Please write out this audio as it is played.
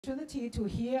opportunity to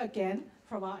hear again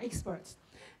from our experts.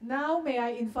 Now may I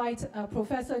invite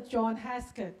Professor John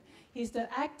Haskett. He's the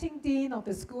Acting Dean of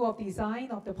the School of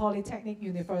Design of the Polytechnic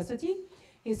University.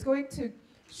 He's going to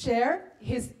share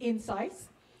his insights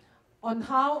on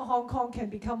how Hong Kong can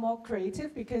become more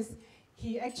creative, because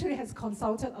he actually has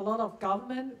consulted a lot of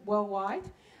government worldwide.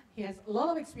 He has a lot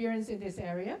of experience in this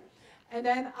area. And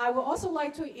then I would also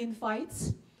like to invite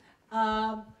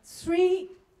three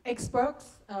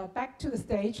experts back to the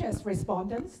stage as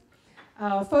respondents.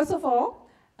 First of all,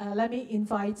 let me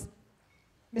invite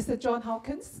Mr. John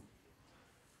Hawkins,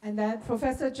 and then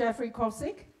Professor Jeffrey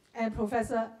Korsick, and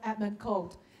Professor Edmund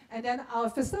Colt. And then our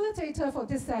facilitator for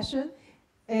this session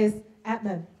is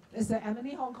Edmund. Is the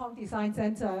Emily Hong Kong Design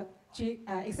Center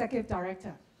Executive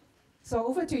Director. So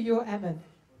over to you, Edmund.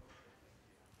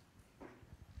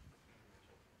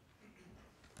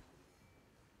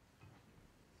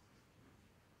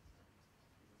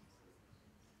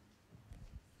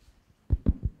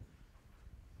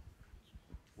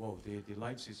 Whoa, the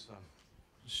lights is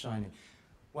shining.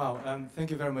 Wow, thank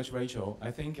you very much, Rachel.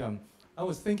 I think I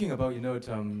was thinking about,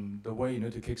 the way,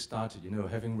 to kickstart it,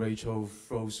 having Rachel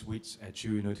throw sweets at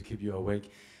you, to keep you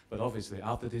awake. But obviously,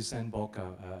 after this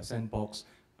sandbox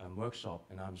workshop,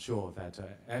 and I'm sure that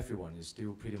everyone is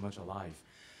still pretty much alive.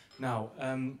 Now,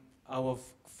 our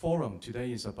forum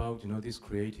today is about, this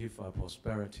creative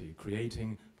prosperity,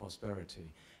 creating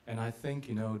prosperity. And I think,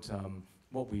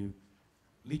 what we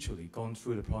literally gone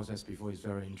through the process before is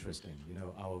very interesting.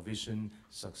 Our vision,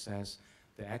 success,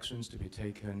 the actions to be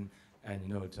taken,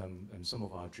 and and some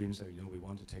of our dreams that we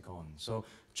want to take on. So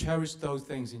cherish those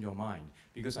things in your mind,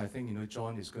 because I think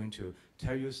John is going to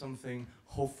tell you something.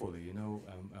 Hopefully,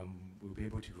 we'll be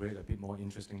able to create a bit more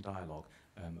interesting dialogue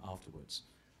afterwards.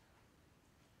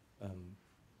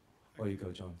 There you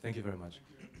go, John. Thank you very much.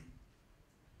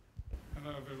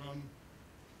 Hello, everyone.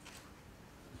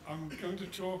 I'm going to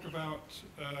talk about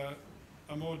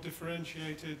a more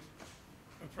differentiated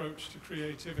approach to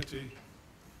creativity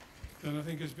than I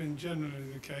think has been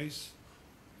generally the case.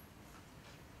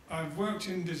 I've worked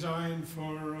in design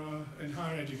in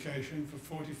higher education for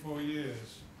 44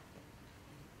 years.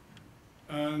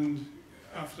 And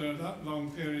after that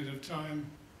long period of time,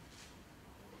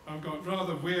 I've got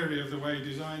rather weary of the way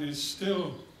design is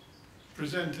still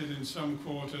presented in some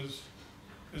quarters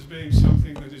as being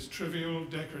something that is trivial,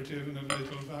 decorative, and of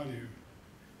little value.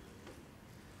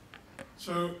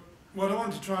 So what I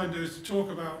want to try and do is to talk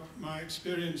about my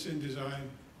experience in design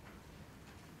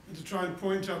and to try and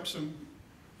point up some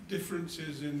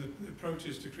differences in the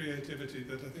approaches to creativity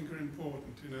that I think are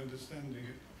important in understanding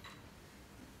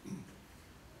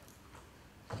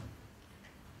it.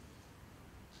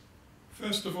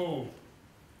 First of all,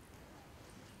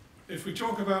 if we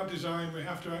talk about design, we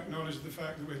have to acknowledge the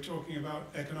fact that we're talking about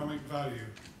economic value.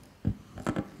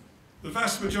 The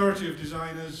vast majority of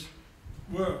designers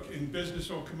work in business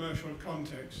or commercial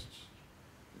contexts.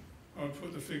 I would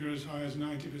put the figure as high as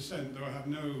 90%, though I have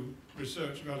no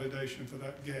research validation for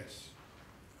that guess.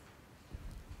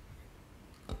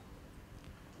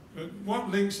 But what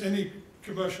links any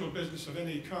commercial business of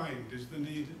any kind is the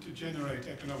need to generate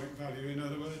economic value, in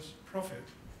other words, profit.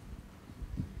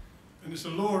 And it's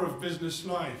a law of business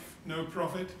life: no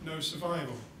profit, no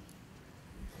survival.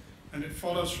 And it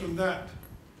follows from that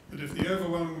if the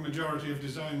overwhelming majority of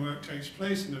design work takes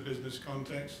place in a business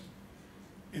context,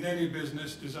 in any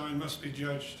business, design must be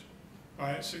judged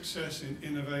by its success in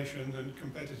innovation and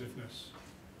competitiveness.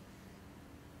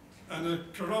 And the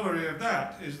corollary of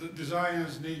that is that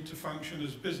designers need to function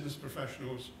as business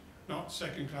professionals, not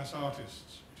second-class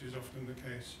artists, which is often the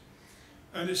case.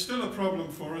 And it's still a problem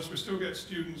for us. We still get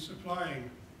students applying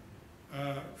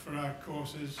for our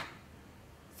courses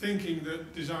thinking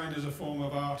that design is a form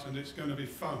of art and it's going to be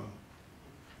fun.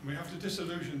 And we have to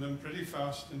disillusion them pretty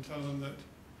fast and tell them that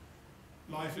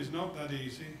life is not that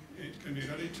easy. It can be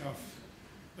very tough.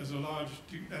 There's a large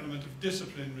element of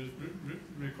discipline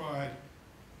required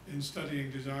in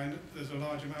studying design. There's a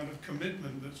large amount of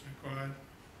commitment that's required.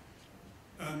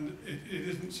 And it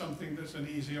isn't something that's an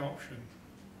easy option.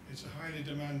 It's a highly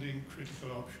demanding,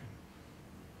 critical option.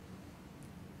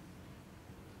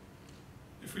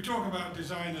 If we talk about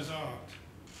design as art,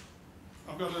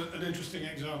 I've got an interesting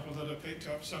example that I picked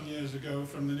up some years ago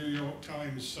from the New York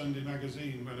Times Sunday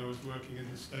magazine when I was working in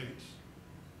the States.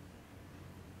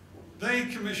 They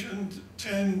commissioned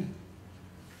 10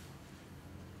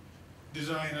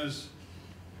 designers,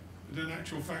 but in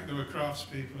actual fact they were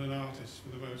craftspeople and artists for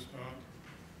the most part,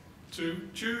 to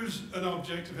choose an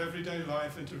object of everyday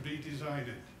life and to redesign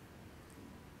it.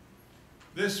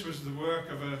 This was the work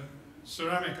of a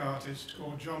ceramic artist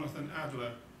called Jonathan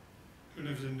Adler, who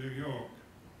lives in New York.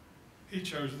 he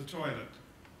chose the toilet.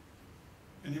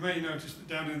 And you may notice that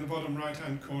down in the bottom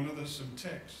right-hand corner there's some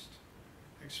text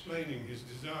explaining his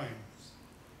design.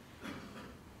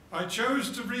 I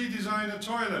chose to redesign a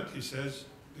toilet, he says,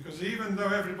 because even though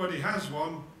everybody has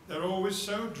one, they're always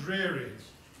so dreary.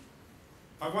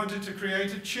 I wanted to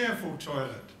create a cheerful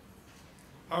toilet.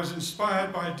 I was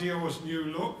inspired by Dior's new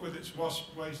look with its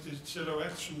wasp-waisted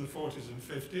silhouettes from the 40s and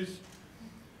 50s.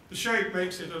 The shape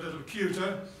makes it a little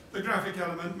cuter, the graphic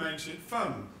element makes it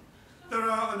fun. There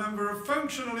are a number of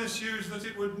functional issues that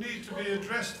it would need to be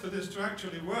addressed for this to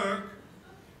actually work,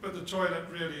 but the toilet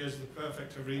really is the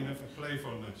perfect arena for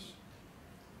playfulness.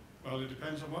 Well, it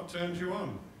depends on what turns you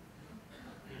on.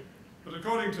 But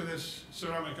according to this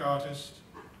ceramic artist,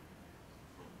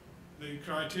 the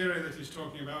criteria that he's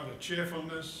talking about are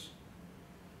cheerfulness,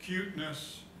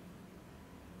 cuteness,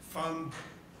 fun,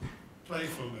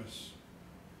 playfulness.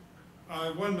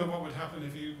 I wonder what would happen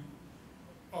if you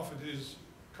offered his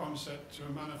concept to a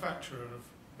manufacturer of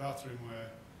bathroom wear.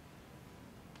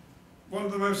 One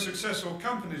of the most successful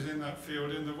companies in that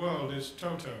field in the world is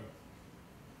Toto.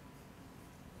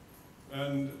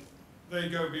 And they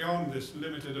go beyond this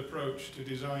limited approach to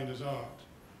design as art.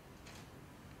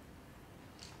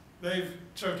 They've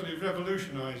totally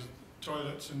revolutionized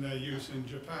toilets and their use in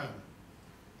Japan.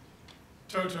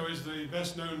 Toto is the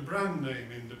best known brand name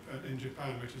in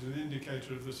Japan, which is an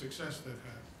indicator of the success they've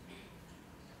had.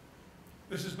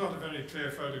 This is not a very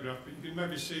clear photograph, but you can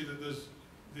maybe see that there's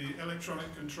the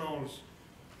electronic controls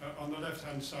on the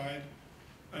left-hand side.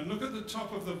 And look at the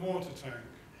top of the water tank.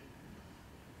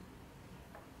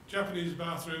 Japanese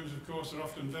bathrooms, of course, are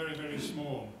often very, very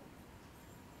small.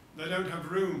 They don't have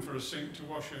room for a sink to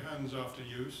wash your hands after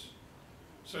use,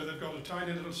 so they've got a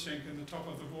tiny little sink in the top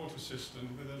of the water system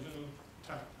with a little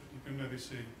tap that you can maybe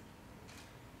see.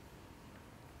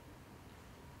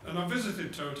 And I've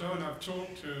visited Toto and I've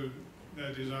talked to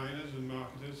their designers and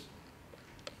marketers,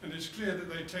 and it's clear that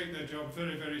they take their job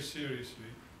very, very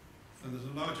seriously, and there's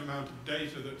a large amount of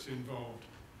data that's involved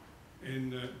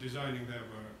in designing their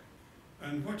work.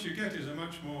 And what you get is a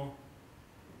much more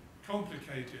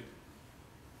complicated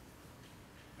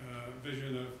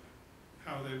vision of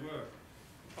how they work.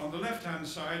 On the left-hand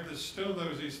side, there's still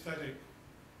those aesthetic,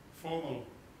 formal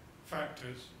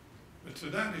factors, but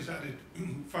to that is added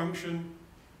function,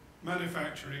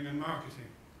 manufacturing, and marketing,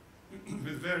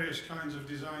 with various kinds of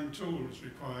design tools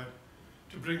required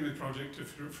to bring the project to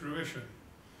fruition.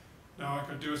 Now, I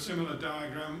could do a similar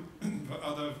diagram for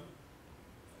other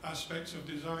aspects of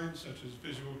design, such as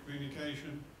visual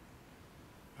communication,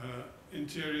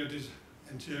 interior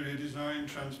design,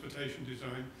 transportation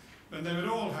design, and they would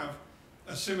all have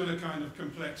a similar kind of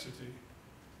complexity.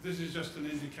 This is just an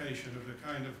indication of the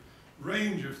kind of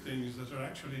range of things that are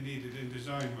actually needed in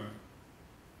design work.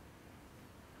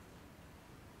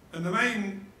 And the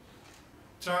main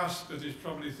task that is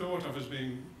probably thought of as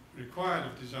being required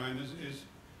of designers is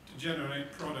to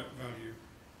generate product value,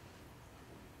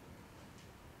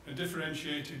 a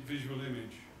differentiated visual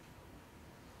image.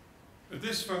 But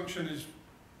this function is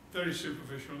very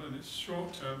superficial and it's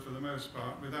short-term for the most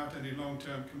part, without any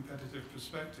long-term competitive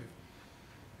perspective.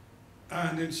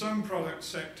 And in some product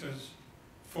sectors,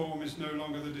 form is no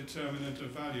longer the determinant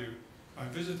of value. I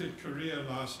visited Korea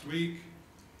last week,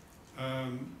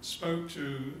 spoke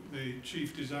to the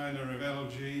chief designer of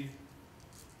LG,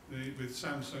 with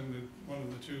Samsung, one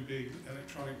of the two big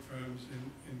electronic firms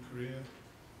in Korea.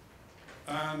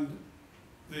 And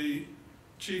the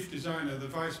chief designer, the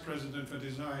vice president for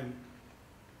design,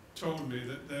 told me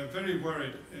that they're very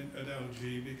worried at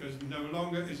LG because no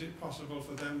longer is it possible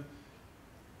for them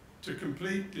to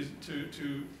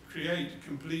create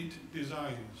complete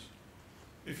designs.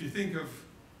 If you think of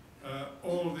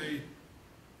all the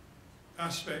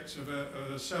aspects of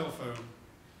a cell phone,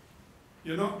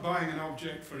 you're not buying an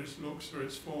object for its looks, for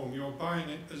its form, you're buying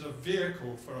it as a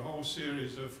vehicle for a whole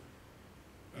series of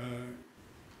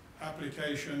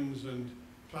applications and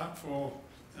platform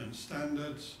and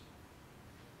standards.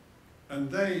 And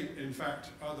they, in fact,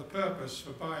 are the purpose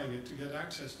for buying it, to get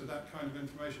access to that kind of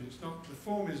information. It's not, the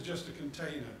form is just a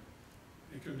container.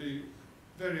 It can be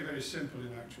very, very simple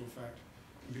in actual fact,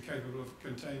 and be capable of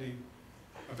containing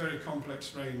a very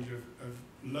complex range of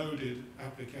loaded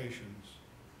applications.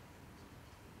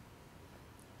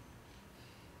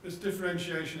 This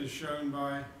differentiation is shown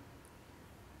by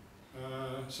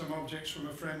some objects from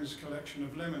a friend's collection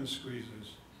of lemon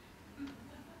squeezers.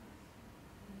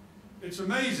 It's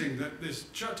amazing that this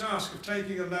task of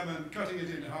taking a lemon, cutting it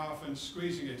in half and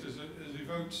squeezing it has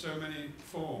evoked so many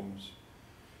forms.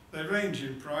 They range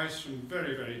in price from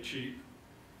very, very cheap.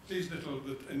 These little,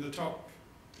 in the top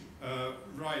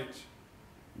right,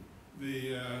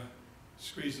 the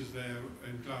squeezers there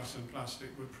in glass and plastic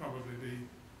would probably be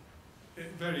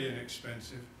very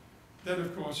inexpensive. Then,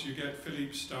 of course, you get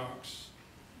Philippe Starck's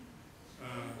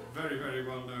very, very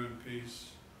well-known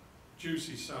piece,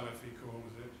 Juicy Salif, he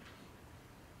calls it.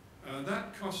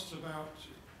 That costs about,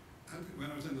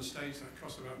 when I was in the States, that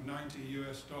cost about $90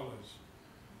 US.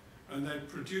 And they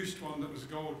produced one that was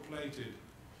gold-plated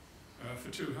for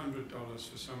 $200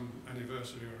 for some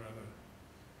anniversary or other.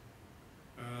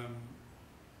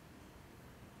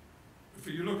 If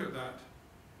you look at that,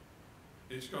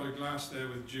 it's got a glass there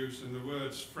with juice and the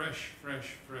words fresh,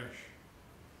 fresh, fresh,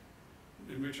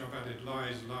 in which I've added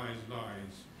lies, lies,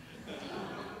 lies.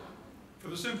 For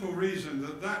the simple reason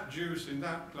that that juice in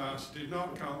that glass did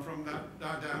not come from that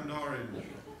damned orange.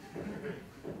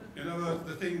 In other words,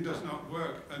 the thing does not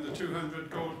work, and the $200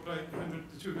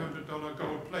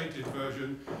 gold-plated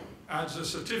version adds a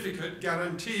certificate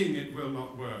guaranteeing it will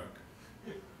not work.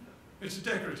 It's a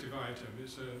decorative item,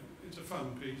 it's a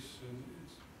fun piece, and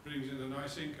it brings in a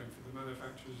nice income for the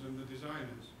manufacturers and the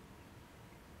designers.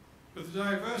 But the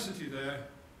diversity there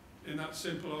in that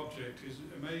simple object is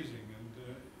amazing, and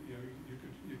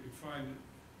you could find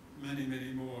many,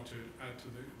 many more to add to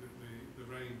the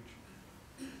range.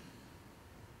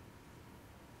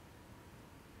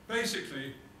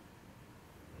 Basically,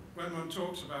 when one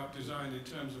talks about design in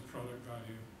terms of product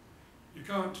value, you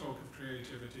can't talk of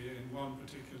creativity in one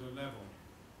particular level.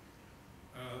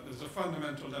 There's a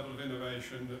fundamental level of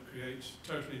innovation that creates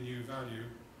totally new value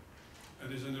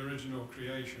and is an original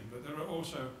creation, but there are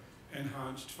also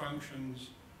enhanced functions,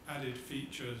 added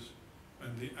features,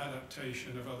 and the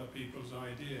adaptation of other people's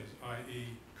ideas, i.e.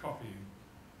 copying.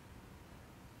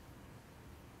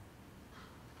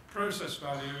 Process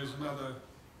value is another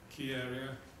key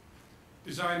area.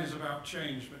 Design is about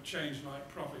change, but change, like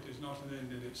profit, is not an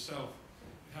end in itself.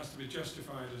 It has to be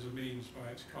justified as a means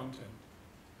by its content.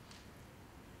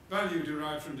 Value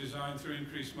derived from design through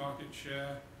increased market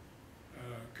share,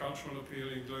 cultural appeal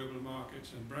in global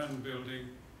markets, and brand building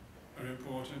are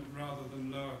important rather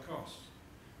than lower costs.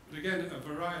 But again, a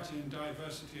variety and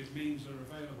diversity of means are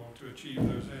available to achieve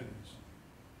those ends.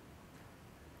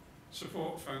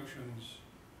 Support functions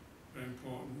are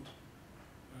important.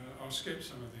 I'll skip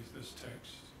some of this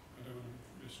text. I don't want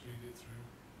to just read it through.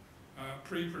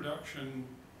 Pre-production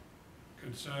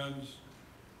concerns,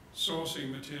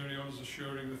 sourcing materials,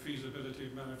 assuring the feasibility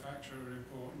of manufacture are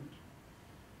important.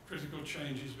 Critical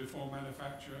changes before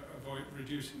manufacture, avoid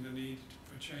reducing the need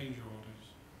for change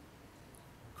orders.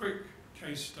 Quick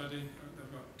case study,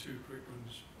 I've got two quick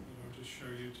ones that I'll just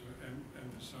show you to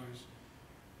emphasize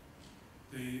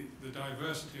the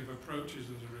diversity of approaches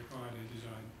that are required in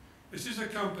design. This is a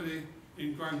company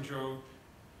in Guangzhou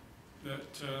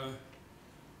that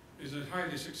is a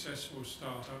highly successful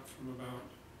startup from about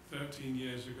 13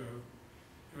 years ago.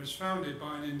 It was founded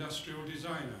by an industrial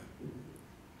designer.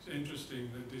 It's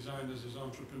interesting that designers as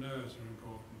entrepreneurs are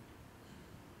important.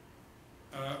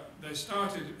 They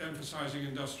started emphasizing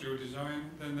industrial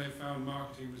design, then they found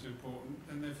marketing was important,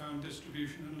 then they found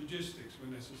distribution and logistics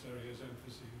were necessary as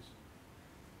emphases.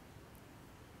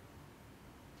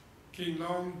 King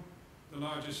Long, the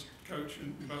largest coach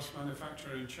and bus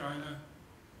manufacturer in China,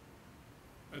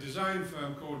 a design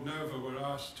firm called Nova were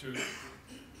asked to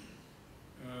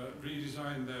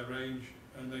redesign their range,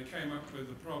 and they came up with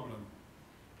a problem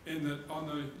in that on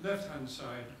the left-hand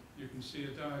side you can see a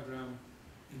diagram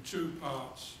in two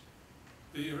parts.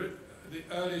 The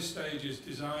early stage is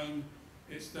design,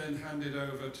 it's then handed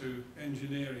over to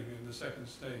engineering in the second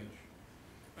stage.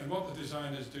 And what the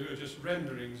designers do are just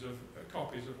renderings of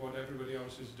copies of what everybody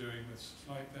else is doing with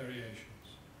slight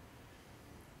variations.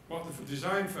 What the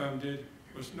design firm did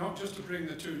was not just to bring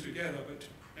the two together, but to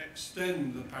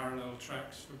extend the parallel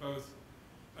tracks for both.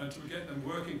 And to get them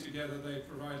working together, they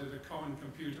provided a common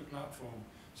computer platform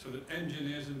so that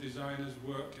engineers and designers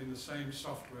worked in the same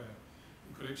software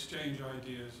and could exchange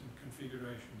ideas and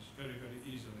configurations very, very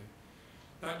easily.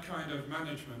 That kind of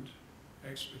management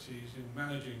expertise in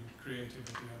managing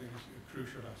creativity, I think, is a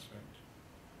crucial aspect.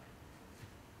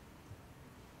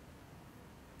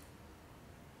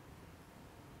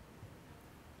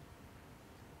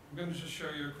 I'm going to just show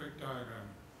you a quick diagram.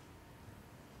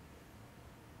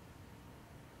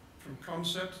 From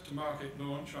concept to market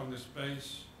launch on this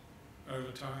base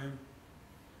over time,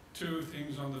 two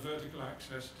things on the vertical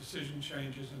axis, decision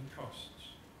changes and costs.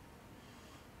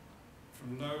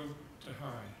 From low to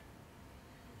high.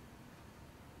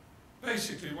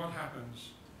 Basically what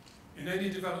happens in any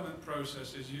development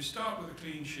process is you start with a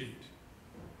clean sheet.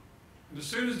 And as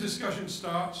soon as discussion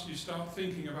starts, you start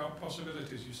thinking about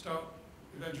possibilities. You start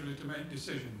eventually to make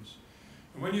decisions.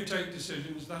 And when you take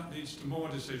decisions, that leads to more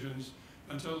decisions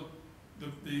until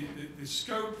the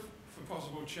scope for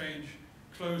possible change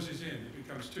closes in. It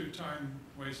becomes too time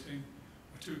wasting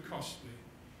or too costly.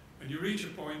 And you reach a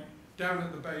point down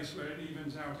at the base where it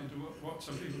evens out into what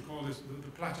some people call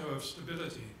the plateau of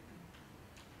stability,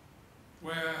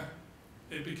 where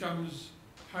it becomes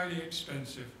highly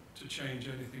expensive to change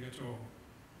anything at all.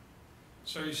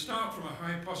 So you start from a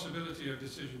high possibility of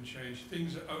decision change,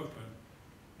 things are open,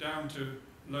 down to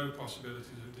low possibilities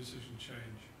of decision change.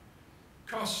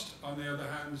 Cost, on the other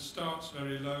hand, starts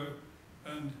very low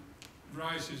and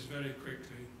rises very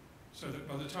quickly, so that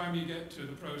by the time you get to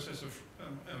the process of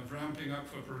ramping up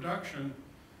for production,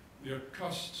 your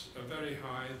costs are very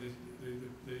high,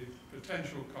 the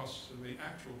potential costs and the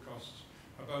actual costs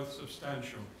are both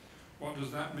substantial. What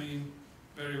does that mean?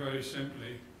 Very, very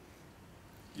simply,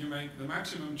 you make the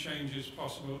maximum changes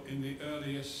possible in the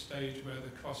earliest stage where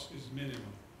the cost is minimal.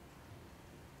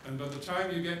 And by the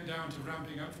time you get down to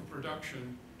ramping up for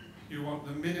production, you want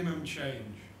the minimum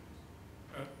change,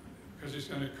 because it's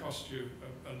going to cost you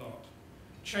a lot.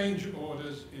 Change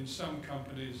orders in some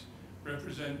companies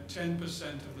represent 10%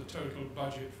 of the total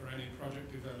budget for any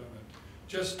project development.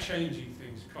 Just changing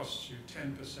things costs you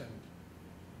 10%.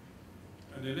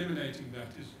 And eliminating that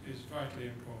is vitally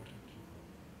important.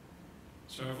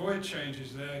 So avoid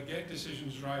changes there, get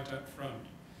decisions right up front.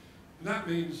 And that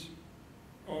means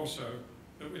also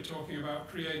that we're talking about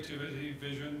creativity,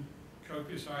 vision,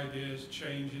 copious ideas,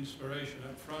 change, inspiration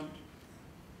up front.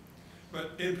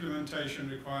 But implementation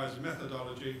requires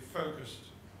methodology, focused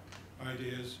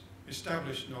ideas,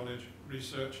 established knowledge,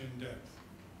 research in depth.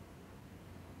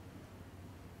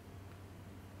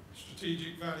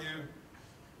 Strategic value.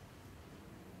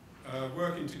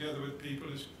 Working together with people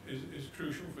is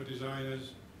crucial for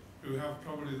designers who have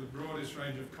probably the broadest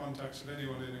range of contacts of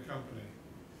anyone in a company.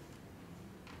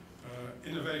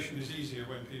 Innovation is easier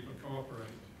when people cooperate.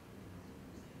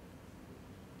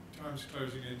 Time's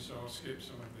closing in, so I'll skip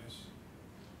some of this.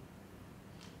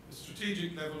 The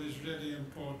strategic level is really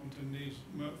important and needs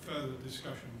further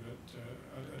discussion, but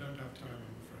I don't have time,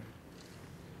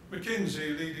 I'm afraid.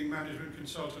 McKinsey, leading management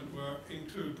consultant work,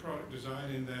 include product design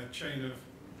in their chain of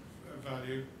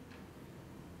value.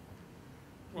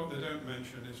 What they don't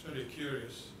mention is very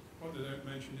curious. What they don't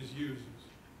mention is users.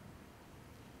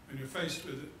 And you're faced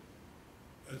with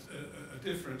a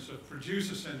difference of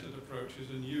producer-centered approaches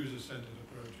and user-centered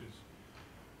approaches.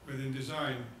 Within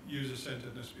design,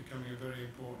 user-centeredness becoming a very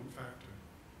important factor.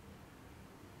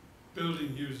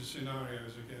 Building user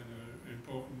scenarios, again, are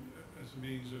important as a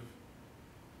means of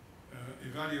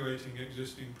evaluating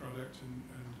existing products and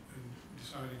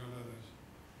deciding on others.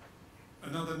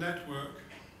 Another network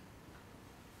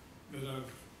that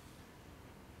I've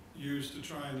used to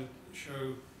try and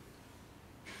show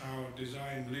how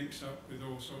design links up with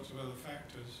all sorts of other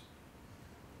factors.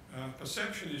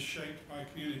 Perception is shaped by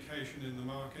communication in the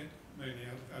market, mainly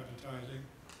out of advertising.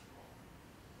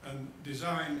 And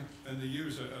design and the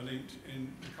user are linked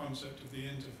in the concept of the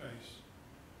interface.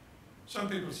 Some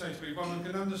people say to me, well, I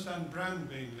can understand brand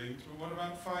being linked, but what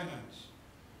about finance?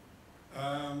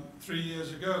 3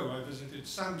 years ago, I visited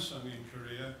Samsung in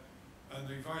Korea, and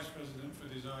the vice president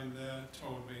for design there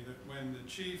told me that when the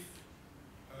chief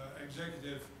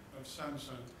executive of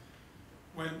Samsung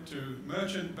went to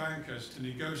merchant bankers to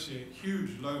negotiate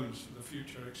huge loans for the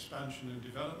future expansion and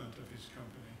development of his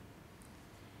company,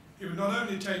 he would not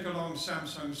only take along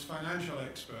Samsung's financial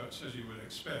experts, as you would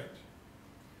expect,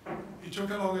 he took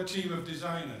along a team of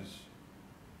designers.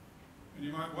 And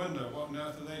you might wonder, what on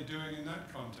earth are they doing in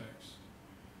that context?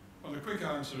 Well, the quick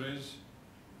answer is,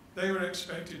 they were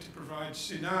expected to provide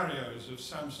scenarios of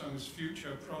Samsung's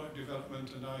future product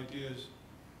development and ideas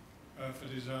for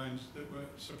designs that were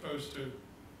supposed to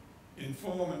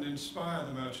inform and inspire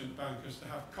the merchant bankers to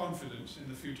have confidence in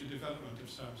the future development of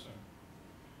Samsung.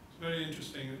 It's very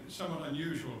interesting, somewhat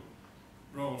unusual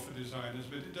role for designers,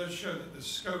 but it does show that the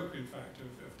scope, in fact,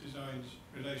 of design's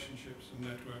relationships and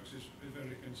networks is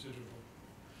very considerable.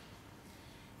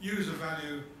 User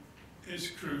value is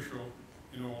crucial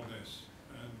in all this.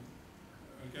 And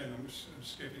again, I'm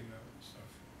skipping that stuff.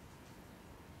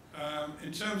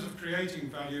 In terms of creating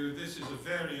value, this is a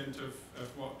variant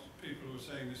of what people were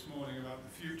saying this morning about the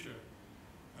future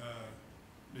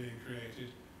being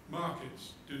created.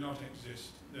 Markets do not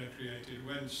exist, they're created.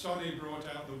 When Sony brought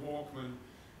out the Walkman,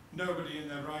 nobody in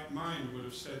their right mind would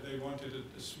have said they wanted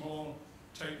a small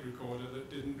tape recorder that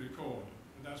didn't record.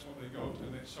 And that's what they got,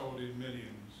 and it sold in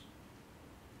millions.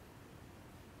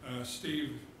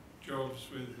 Steve Jobs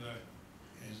with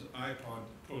his iPod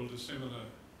pulled a similar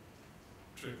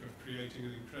trick of creating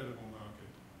an incredible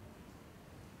market.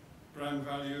 Brand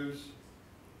values.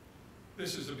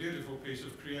 This is a beautiful piece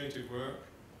of creative work.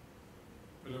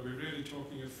 But are we really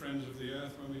talking of friends of the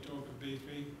earth when we talk of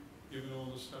BP, given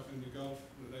all the stuff in the Gulf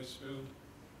that they spilled?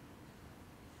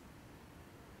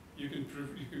 You can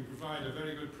provide a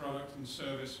very good product and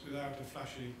service without a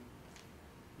flashy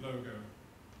logo.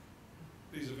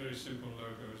 These are very simple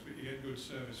logos, but you get good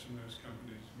service from those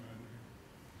companies.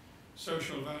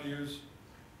 Social values.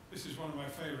 This is one of my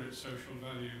favourite social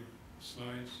value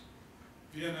slides.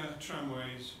 Vienna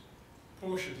Tramways,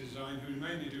 Porsche Design, who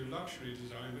mainly do luxury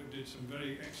design, but did some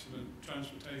very excellent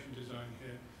transportation design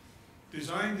here,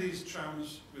 designed these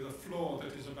trams with a floor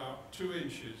that is about 2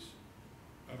 inches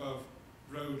above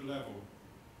road level,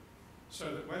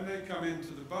 so that when they come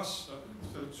into the bus stop,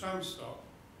 the tram stop,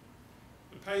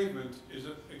 the pavement is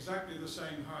at exactly the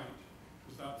same height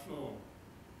as that floor,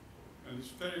 and it's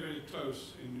very, very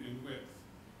close in width,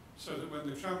 so that when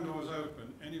the tram doors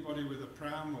open, anybody with a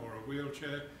pram or a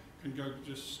wheelchair can go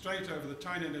just straight over the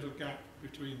tiny little gap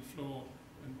between floor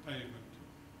and pavement.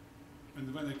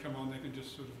 And when they come on, they can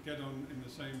just sort of get on in the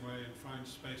same way and find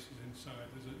spaces inside.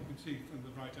 You can see from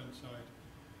the right-hand side,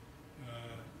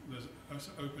 there's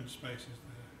open spaces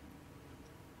there.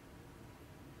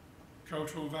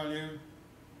 Cultural value.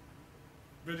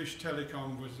 British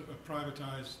Telecom was a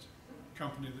privatised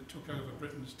company that took over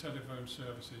Britain's telephone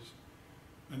services,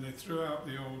 and they threw out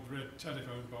the old red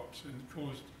telephone box and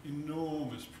caused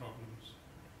enormous problems.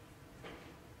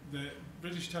 The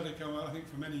British Telecom, I think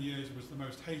for many years, was the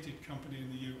most hated company in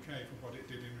the UK for what it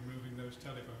did in removing those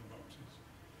telephone boxes.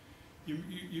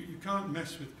 You can't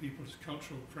mess with people's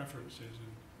cultural preferences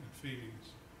and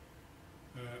feelings.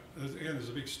 There's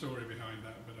a big story behind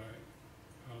that, but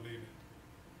I'll leave it.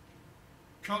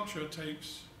 Culture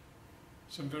takes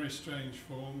some very strange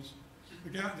forms.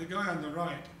 The guy on the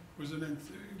right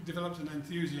developed an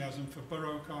enthusiasm for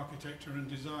Baroque architecture and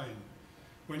design.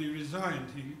 When he resigned,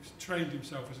 he trained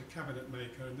himself as a cabinet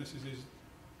maker, and this is his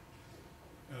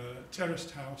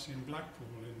terraced house in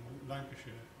Blackpool in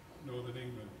Lancashire, northern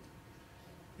England.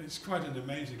 It's quite an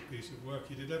amazing piece of work.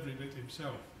 He did every bit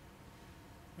himself.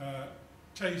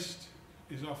 Taste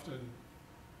is often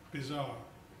bizarre.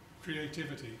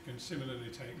 Creativity can similarly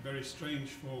take very strange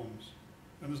forms,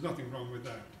 and there's nothing wrong with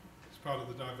that. It's part of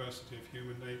the diversity of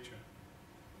human nature.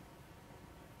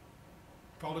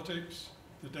 Politics.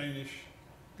 The Danish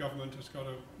government has got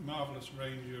a marvellous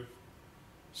range of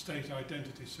state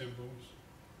identity symbols.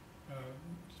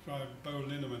 It's by Bo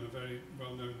Linneman, a very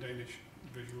well-known Danish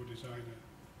visual designer.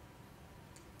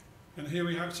 And here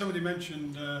we have, somebody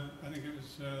mentioned, I think it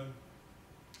was,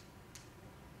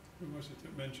 who was it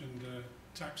that mentioned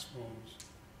tax forms?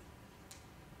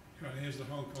 Right, here's the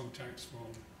Hong Kong tax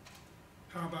form.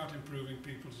 How about improving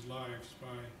people's lives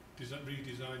by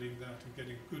redesigning that and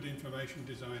getting a good information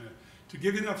designer to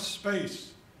give enough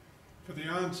space for the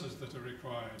answers that are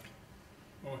required,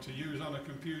 or to use on a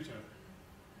computer?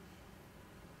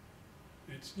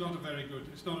 It's not a very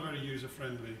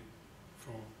user-friendly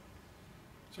form.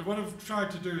 So what I've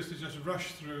tried to do is to just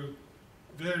rush through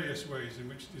various ways in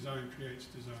which design creates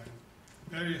design,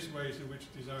 various ways in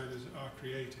which designers are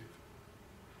creative.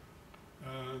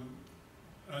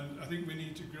 And I think we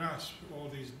need to grasp all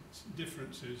these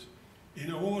differences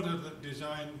in order that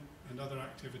design and other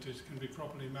activities can be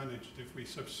properly managed if we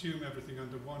subsume everything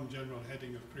under one general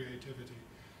heading of creativity.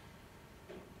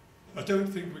 I don't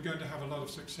think we're going to have a lot of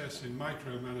success in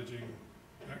micromanaging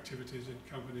activities in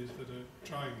companies that are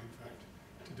trying, in fact,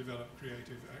 to develop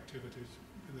creative activities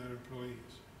with their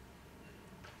employees.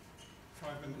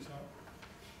 5 minutes up.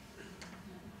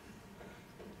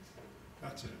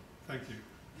 That's it. Thank you.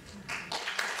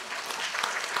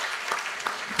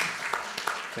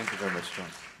 Thank you very much, John.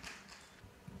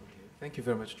 Okay. Thank you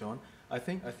very much, John. I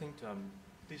think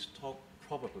this talk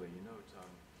probably,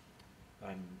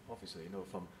 obviously,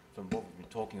 from what we've been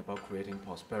talking about creating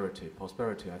prosperity.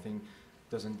 Prosperity, I think,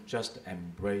 doesn't just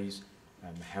embrace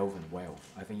health and wealth.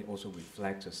 I think it also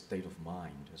reflects a state of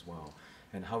mind as well,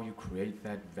 and how you create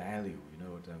that value,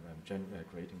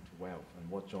 creating to wealth. And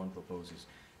what John proposes,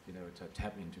 to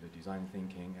tap into the design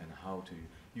thinking and how to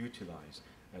utilize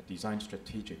design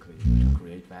strategically to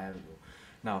create value.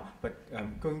 Now, but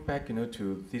going back,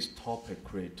 to this topic,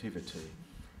 creativity,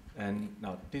 and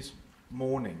now this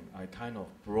morning I kind of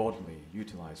broadly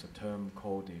utilize a term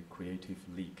called the creative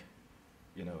leak,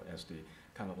 as the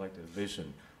kind of like the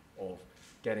vision of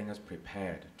getting us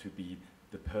prepared to be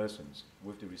the persons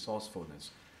with the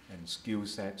resourcefulness and skill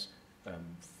sets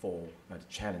for the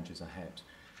challenges ahead.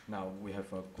 Now, we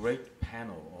have a great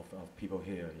panel of people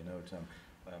here,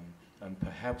 and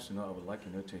perhaps, I would like,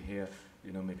 to hear,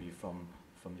 maybe from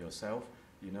yourself,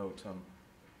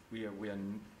 we are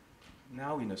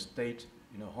now in a state,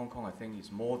 Hong Kong, I think,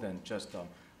 is more than just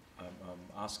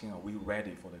asking, are we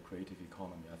ready for the creative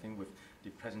economy? I think with the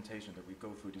presentation that we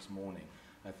go through this morning,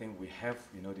 I think we have,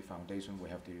 you know, the foundation, we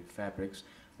have the fabrics,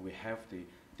 we have the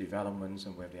developments,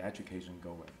 and we have the education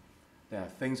going. There are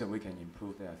things that we can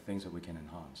improve, there are things that we can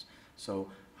enhance. So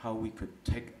how we could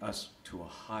take us to a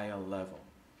higher level,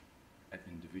 at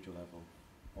individual level,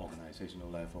 organizational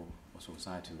level, or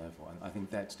society level, and I think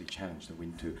that's the challenge that we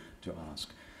need to ask.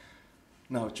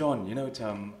 Now, John, you know,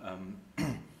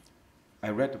 I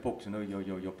read the book, you know,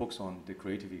 your books on the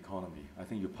creative economy. I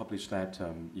think you published that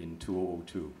in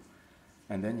 2002.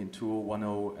 And then in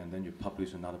 2010, and then you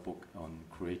published another book on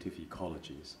creative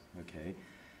ecologies, okay?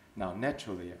 Now,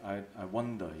 naturally, I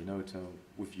wonder, you know,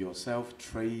 with yourself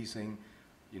tracing,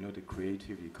 you know, the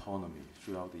creative economy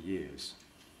throughout the years,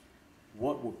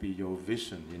 what would be your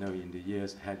vision, you know, in the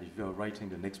years ahead, if you're writing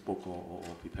the next book or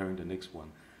preparing the next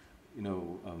one? You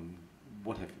know,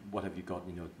 what have you got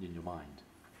in your mind?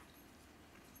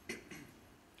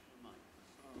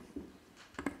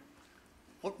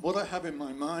 What I have in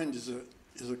my mind is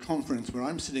a conference where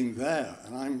I'm sitting there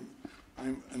and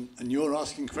and you're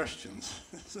asking questions.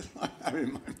 That's what I have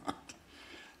in my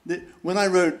mind. When I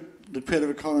wrote The Creative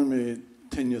Economy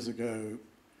 10 years ago,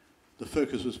 the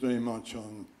focus was very much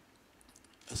on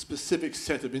a specific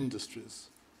set of industries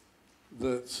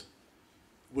that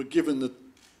were given the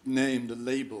name, the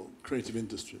label, creative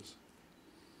industries.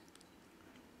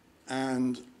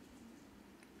 And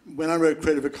when I wrote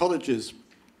Creative Ecologies,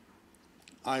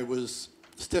 I was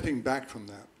stepping back from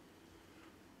that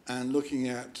and looking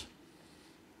at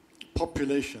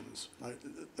populations.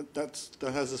 That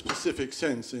has a specific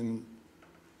sense in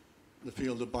the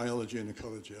field of biology and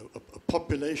ecology. A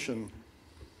population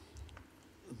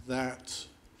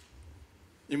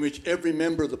in which every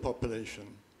member of the population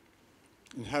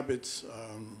inhabits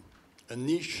a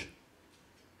niche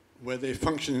where they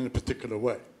function in a particular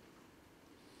way.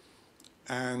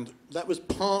 And that was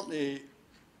partly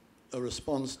a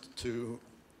response to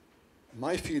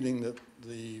my feeling that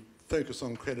the focus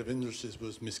on creative industries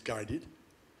was misguided,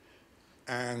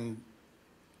 and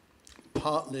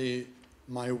partly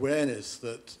my awareness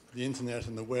that the internet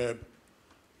and the web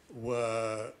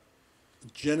were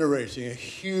generating a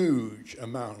huge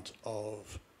amount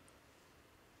of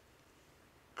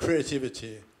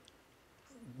creativity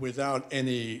without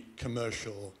any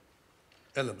commercial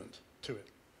element to it.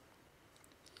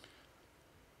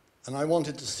 And I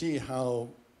wanted to see how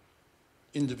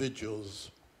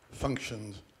individuals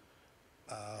functioned,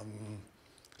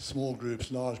 small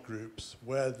groups, large groups,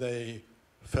 where they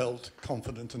felt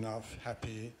confident enough,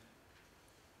 happy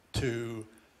to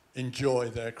enjoy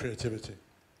their creativity.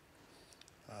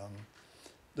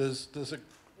 There's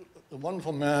a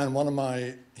wonderful man, one of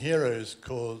my heroes,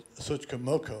 called Suchka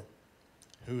Moko,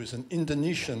 who is an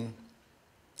Indonesian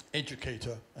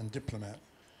educator and diplomat.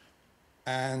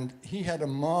 And he had a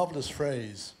marvelous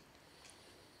phrase,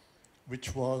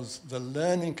 which was the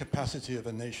learning capacity of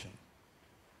a nation.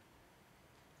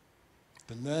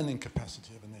 The learning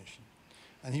capacity of a nation.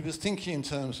 And he was thinking in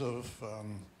terms of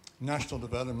national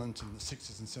development in the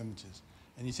 60s and 70s.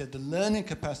 And he said the learning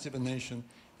capacity of a nation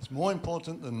is more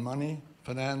important than money,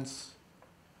 finance,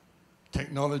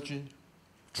 technology,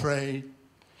 trade.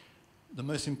 The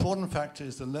most important factor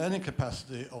is the learning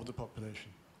capacity of the population.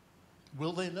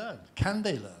 Will they learn? Can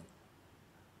they learn?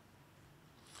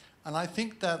 And I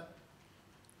think that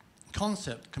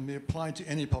concept can be applied to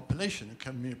any population. It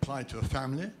can be applied to a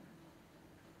family.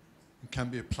 It can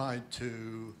be applied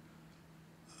to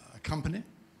a company.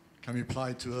 It can be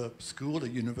applied to a school, a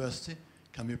university.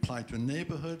 It can be applied to a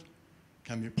neighborhood. It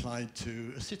can be applied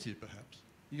to a city, perhaps.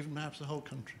 Even perhaps a whole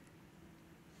country.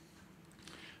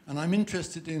 And I'm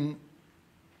interested in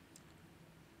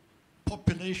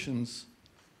populations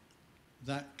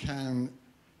that can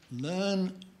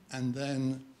learn and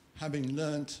then, having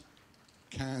learnt,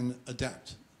 can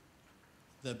adapt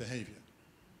their behavior.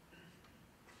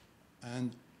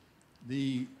 And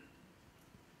the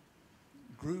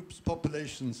groups,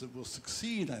 populations that will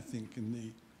succeed, I think, in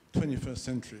the 21st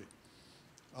century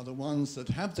are the ones that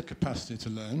have the capacity to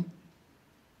learn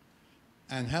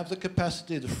and have the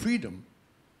capacity, the freedom,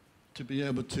 to be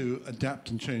able to adapt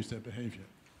and change their behavior.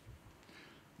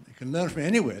 They can learn from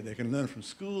anywhere. They can learn from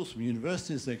schools, from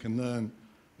universities. They can learn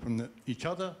from each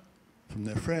other, from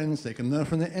their friends. They can learn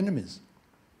from their enemies.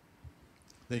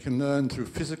 They can learn through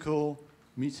physical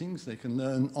meetings. They can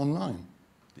learn online.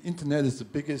 The internet is the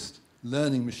biggest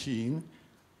learning machine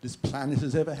this planet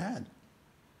has ever had.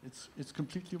 It's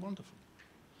completely wonderful.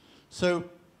 So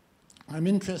I'm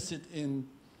interested in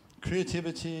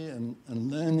creativity and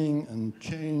learning and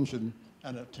change and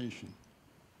adaptation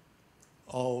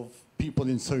of people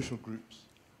in social groups.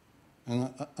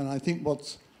 And I think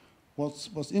what's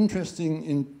interesting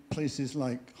in places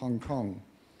like Hong Kong,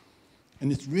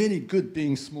 and it's really good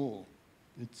being small.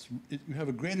 You have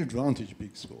a great advantage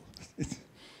being small.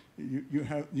 You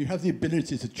have the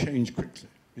ability to change quickly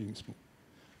being small.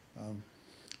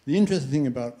 The interesting thing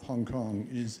about Hong Kong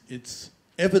is its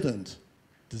evident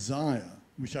desire,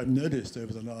 which I've noticed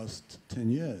over the last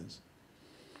 10 years,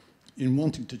 in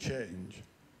wanting to change.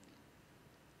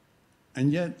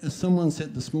 And yet, as someone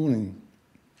said this morning,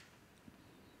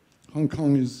 Hong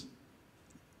Kong is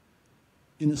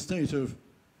in a state of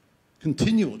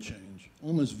continual change,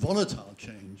 almost volatile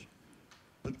change,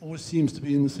 but always seems to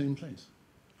be in the same place.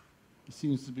 It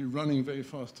seems to be running very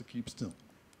fast to keep still.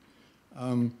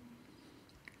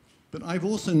 But I've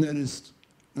also noticed,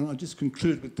 and I'll just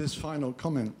conclude with this final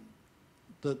comment,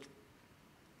 that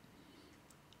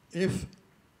if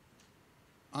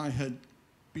I had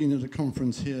been at a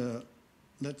conference here,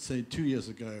 let's say 2 years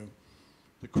ago,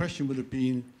 the question would have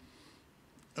been,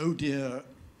 oh dear,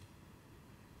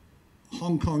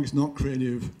 Hong Kong is not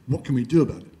creative, what can we do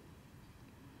about it?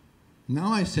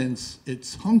 Now I sense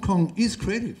it's Hong Kong is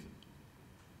creative,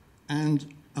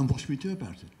 and what should we do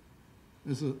about it?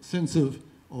 There's a sense of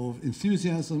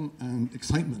enthusiasm and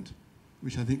excitement,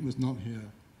 which I think was not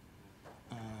here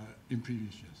in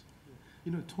previous years.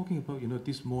 You know, talking about,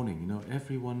 this morning,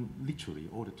 everyone, literally,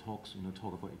 all the talks,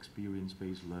 talk about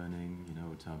experience-based learning,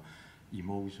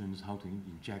 emotions, how to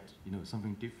inject,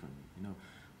 something different,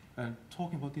 And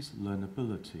talking about this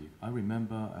learnability, I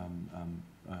remember,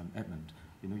 Edmund,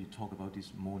 you talk about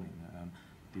this morning,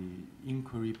 the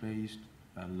inquiry-based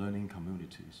learning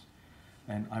communities.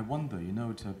 And I wonder,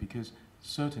 because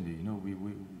certainly,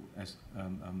 we as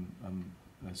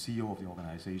CEO of the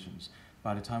organizations,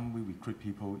 by the time we recruit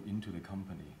people into the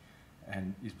company,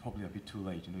 and it's probably a bit too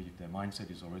late, if their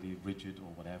mindset is already rigid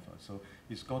or whatever. So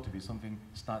it's got to be something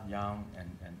start young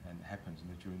and happens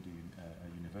during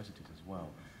the universities as well.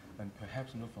 And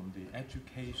perhaps, from the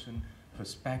education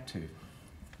perspective,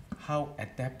 how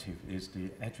adaptive is the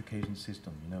education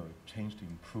system, changed to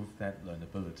improve that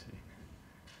learnability?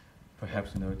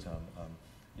 Perhaps,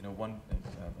 one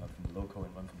from the local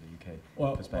and one from the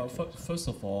UK perspective. Well, first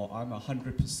of all, I'm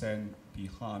 100%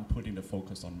 behind putting the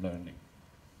focus on learning.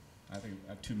 I think,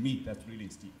 to me, that really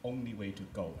is the only way to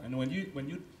go. And when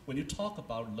you talk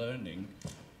about learning,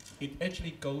 it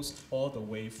actually goes all the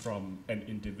way from an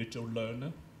individual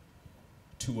learner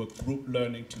to a group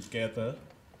learning together,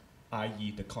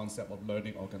 i.e. the concept of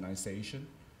learning organization.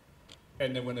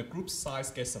 And then when a group size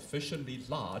gets sufficiently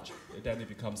large, then it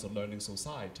becomes a learning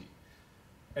society.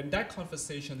 And that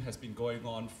conversation has been going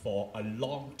on for a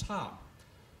long time.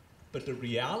 But the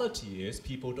reality is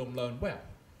people don't learn well,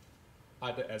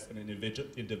 either as an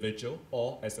individual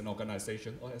or as an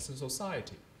organization or as a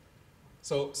society.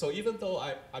 So even though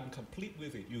I'm complete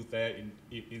with you there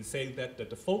in saying that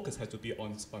the focus has to be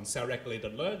on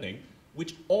self-regulated learning,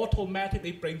 which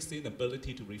automatically brings in the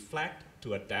ability to reflect,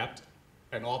 to adapt,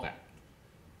 and all that.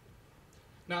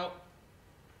 Now,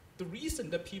 the reason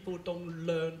that people don't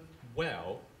learn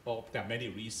well, well, there are many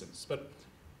reasons, but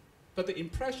the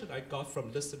impression I got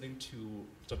from listening to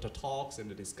the talks and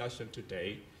the discussion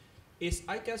today is,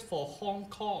 I guess, for Hong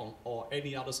Kong or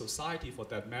any other society for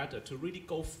that matter to really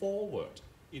go forward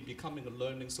in becoming a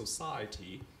learning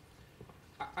society,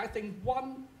 I think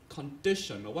one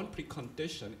condition or one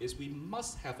precondition is we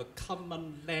must have a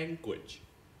common language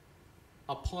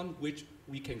upon which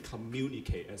we can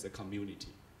communicate as a community.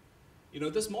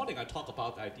 This morning I talked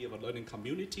about the idea of a learning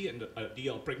community and the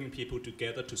idea of bringing people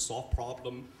together to solve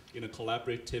problems in a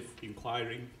collaborative,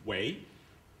 inquiring way.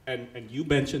 And you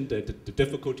mentioned the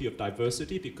difficulty of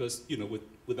diversity because,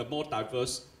 with a more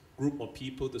diverse group of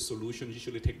people, the solutions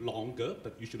usually take longer,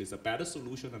 but usually it's a better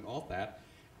solution and all that.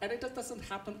 And it just doesn't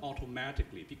happen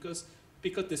automatically because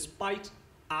despite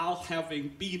our having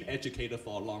been educated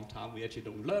for a long time, we actually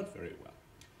don't learn very well.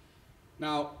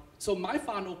 Now, so my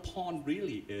final point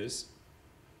really is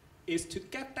to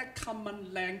get that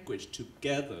common language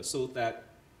together so that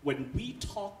when we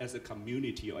talk as a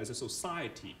community or as a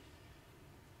society,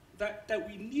 that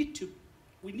we need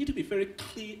to be very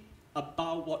clear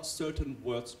about what certain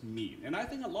words mean. And I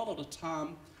think a lot of the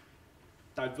time,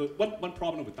 one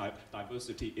problem with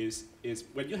diversity is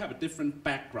when you have a different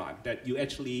background that you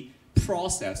actually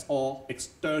process all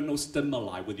external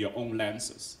stimuli with your own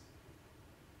lenses.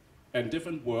 And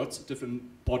different words, different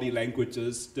body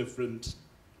languages, different,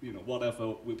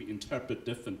 whatever will be interpreted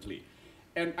differently.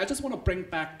 And I just want to bring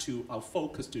back to our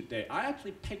focus today. I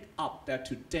actually picked up that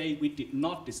today we did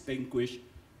not distinguish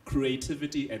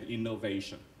creativity and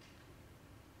innovation.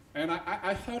 And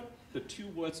I heard the two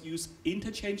words used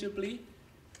interchangeably,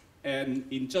 And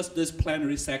in just this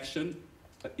plenary section,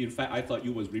 in fact, I thought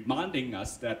you was reminding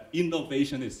us that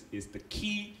innovation is the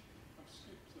key.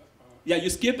 Yeah, you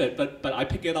skip it, but I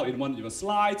pick it out in one of your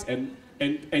slides, and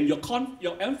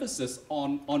your emphasis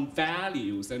on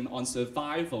values and on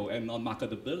survival and on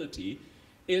marketability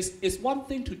is one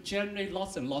thing to generate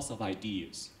lots and lots of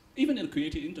ideas, even in the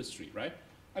creative industry, right?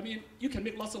 I mean, you can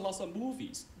make lots and lots of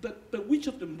movies, but which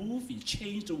of the movies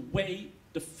change the way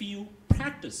the field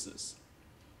practices?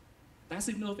 That's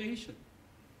innovation.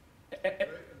 Very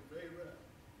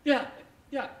rare.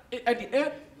 Yeah. At the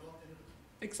end,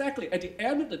 exactly. At the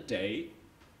end of the day,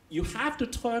 you have to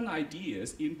turn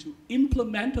ideas into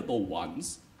implementable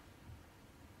ones,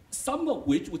 some of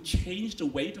which would change the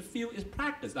way the field is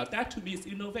practiced. Now, that to me is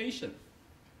innovation.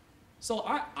 So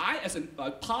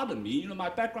part of me, my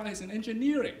background is in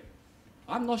engineering.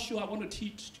 I'm not sure I want to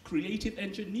teach creative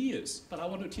engineers, but I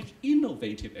want to teach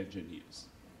innovative engineers.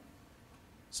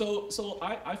 So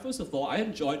I first of all, I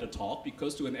enjoy the talk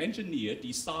because to an engineer,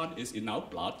 design is in our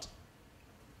blood.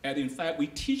 And in fact, we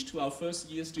teach to our first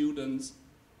year students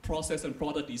process and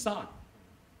product design.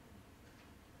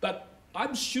 But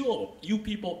I'm sure you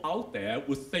people out there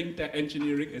would think that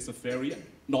engineering is a very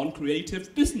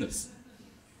non-creative business,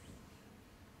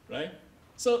 right?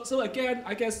 So again,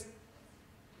 I guess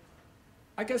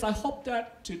I hope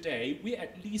that today we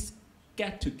at least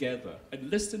get together and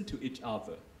listen to each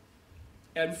other.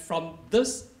 And from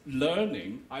this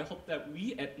learning, I hope that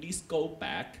we at least go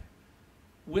back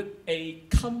with a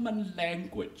common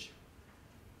language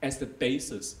as the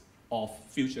basis of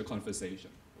future conversation.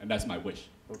 And that's my wish.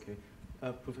 Okay.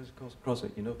 Professor Crosser,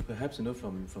 perhaps,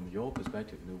 from your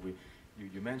perspective,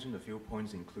 you mentioned a few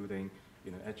points, including,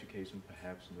 education,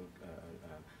 perhaps,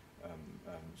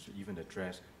 should even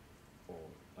address or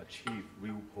achieve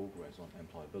real progress on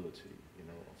employability,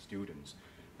 of students.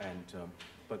 And,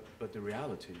 but the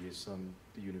reality is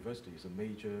the university is a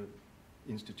major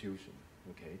institution,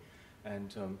 okay?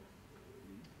 And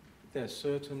there are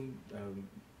certain,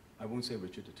 I won't say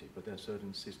rigidity, but there are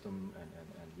certain system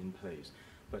and in place.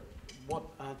 But what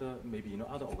other, maybe,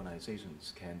 other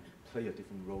organizations can play a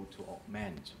different role to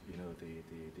augment, the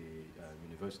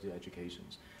university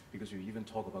educations? Because you even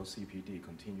talk about CPD,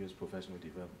 continuous professional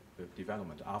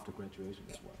development after graduation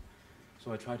as well.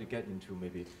 So I try to get into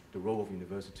maybe the role of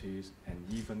universities and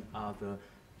even other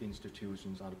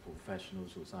institutions, other professional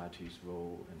societies'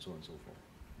 role, and so on and so forth.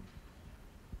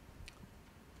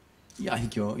 Yeah, I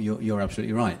think you're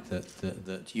absolutely right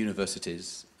that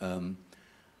universities,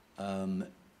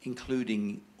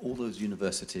 including all those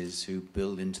universities who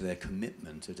build into their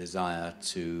commitment a desire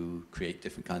to create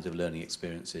different kinds of learning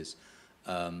experiences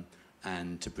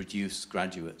and to produce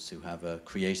graduates who have a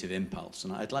creative impulse.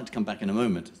 And I'd like to come back in a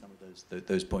moment to some of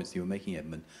those points that you were making,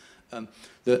 Edmund.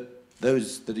 That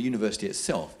a university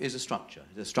itself is a structure,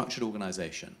 it's a structured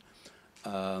organization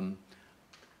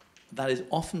that is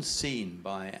often seen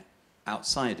by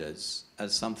outsiders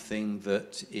as something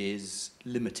that is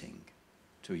limiting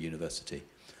to a university.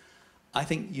 I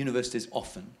think universities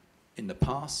often, in the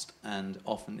past and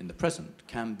often in the present,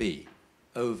 can be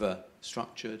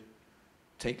over-structured,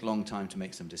 take a long time to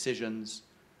make some decisions,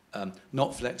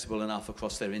 not flexible enough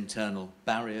across their internal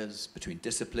barriers between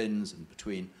disciplines and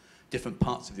between different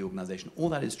parts of the organization. All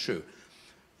that is true.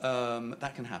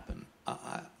 That can happen.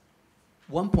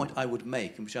 One point I would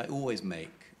make, and which I always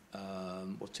make,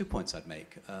 or 2 points I'd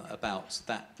make about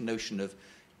that notion of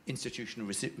institutional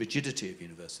rigidity of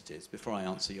universities, before I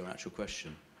answer your actual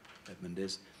question, Edmund,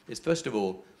 is first of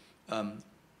all,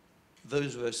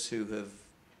 those of us who have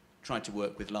tried to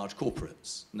work with large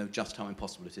corporates know just how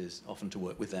impossible it is often to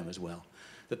work with them as well.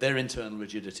 That their internal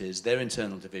rigidities, their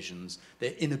internal divisions,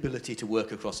 their inability to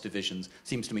work across divisions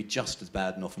seems to me just as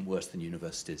bad and often worse than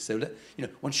universities. So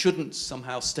one shouldn't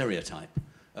somehow stereotype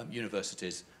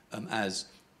universities as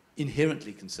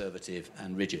inherently conservative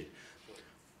and rigid.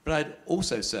 But I'd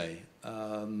also say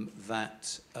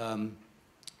that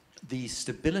the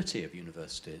stability of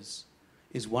universities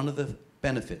is one of the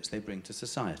benefits they bring to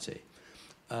society.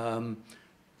 And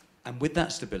with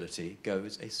that stability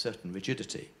goes a certain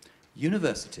rigidity.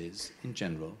 Universities, in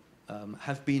general,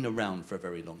 have been around for a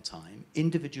very long time.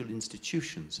 Individual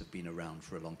institutions have been around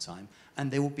for a long time, and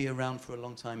they will be around for a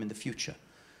long time in the future.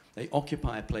 They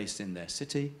occupy a place in their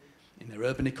city, in their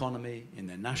urban economy, in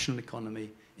their national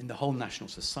economy, in the whole national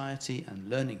society and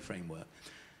learning framework.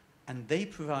 And they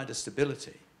provide a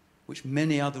stability which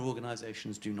many other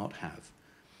organizations do not have.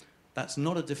 That's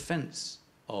not a defense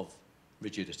of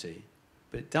rigidity,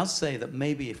 but it does say that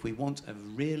maybe if we want a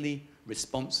really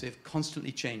responsive,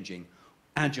 constantly changing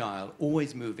agile,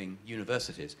 always moving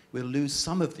universities, we'll lose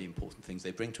some of the important things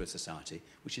they bring to a society,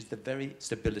 which is the very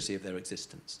stability of their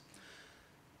existence.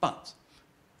 But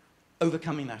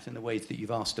overcoming that in the ways that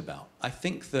you've asked about, I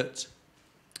think that,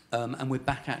 and we're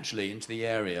back actually into the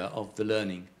area of the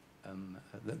learning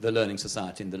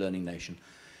society and the learning nation,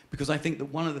 because I think that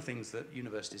one of the things that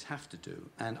universities have to do,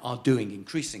 and are doing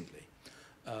increasingly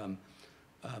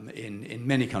in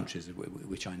many countries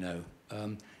which I know,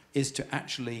 is to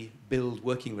actually build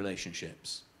working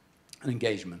relationships and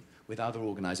engagement with other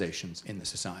organizations in the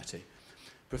society.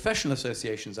 Professional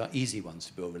associations are easy ones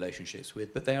to build relationships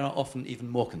with, but they are often even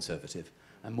more conservative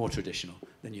and more traditional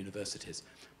than universities.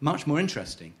 Much more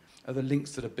interesting are the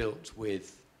links that are built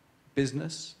with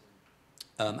business,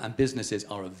 and businesses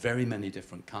are of very many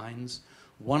different kinds.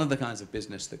 One of the kinds of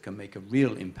business that can make a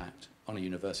real impact on a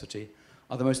university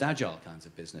are the most agile kinds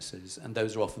of businesses, and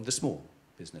those are often the small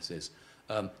businesses,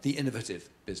 the innovative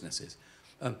businesses.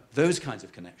 Those kinds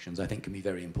of connections, I think, can be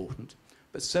very important,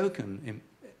 but so can,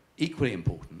 equally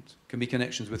important, can be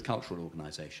connections with cultural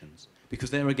organizations, because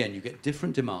there again, you get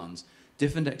different demands,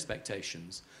 different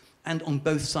expectations, and on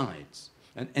both sides,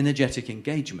 an energetic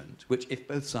engagement, which if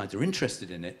both sides are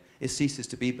interested in it, it ceases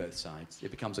to be both sides.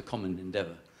 It becomes a common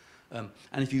endeavor. And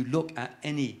if you look at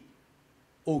any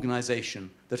organization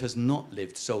that has not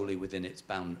lived solely within its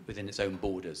own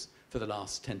borders for the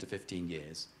last 10 to 15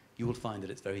 years, you will find that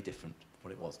it's very different from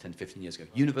what it was 10 to 15 years ago.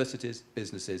 Universities,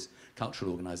 businesses,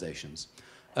 cultural organizations.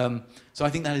 So I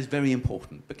think that is very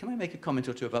important. But can I make a comment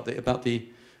or two about the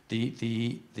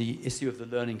issue of the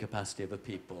learning capacity of a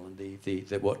people,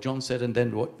 and what John said, and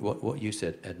then what you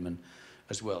said, Edmund,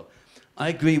 as well. I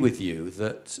agree with you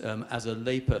that as a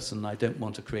layperson, I don't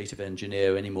want a creative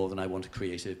engineer any more than I want a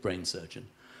creative brain surgeon.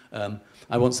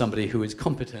 I want somebody who is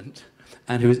competent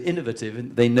and who is innovative,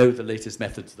 and they know the latest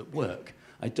methods that work.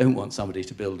 I don't want somebody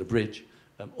to build a bridge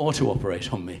or to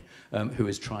operate on me who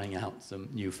is trying out some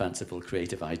new fanciful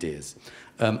creative ideas.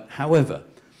 However,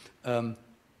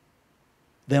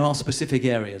 there are specific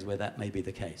areas where that may be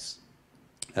the case.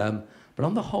 But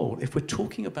on the whole, if we're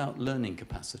talking about learning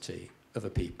capacity of a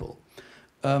people,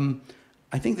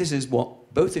 I think this is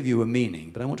what both of you are meaning,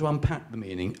 but I want to unpack the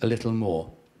meaning a little more.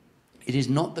 It is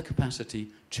not the capacity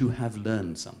to have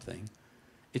learned something.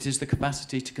 It is the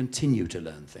capacity to continue to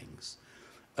learn things.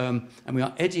 And we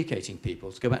are educating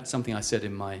people, to go back to something I said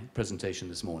in my presentation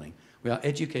this morning, we are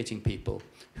educating people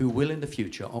who will in the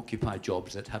future occupy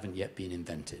jobs that haven't yet been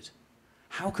invented.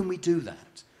 How can we do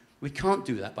that? We can't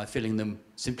do that by filling them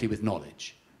simply with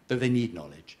knowledge, though they need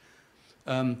knowledge.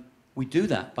 We do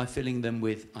that by filling them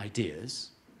with ideas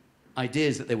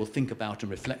that they will think about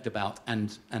and reflect about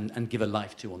and give a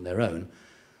life to on their own.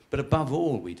 But above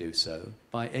all, we do so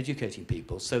by educating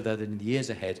people so that in the years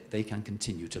ahead, they can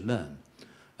continue to learn.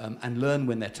 And learn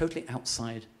when they're totally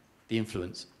outside the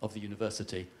influence of the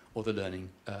university or the learning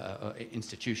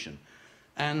institution.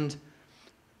 And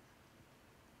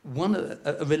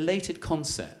a related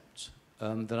concept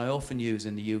that I often use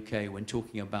in the UK when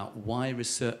talking about why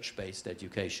research-based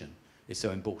education is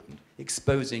so important,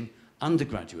 exposing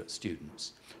undergraduate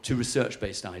students to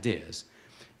research-based ideas,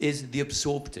 is the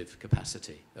absorptive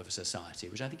capacity of a society,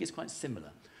 which I think is quite similar.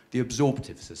 The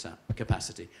absorptive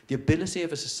capacity, the ability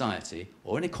of a society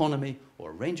or an economy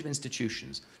or a range of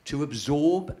institutions to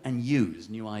absorb and use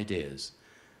new ideas.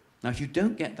 Now, if you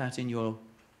don't get that in your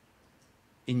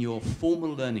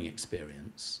formal learning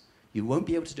experience, you won't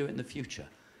be able to do it in the future.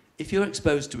 If you're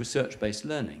exposed to research-based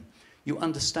learning, you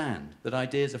understand that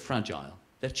ideas are fragile,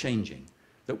 they're changing,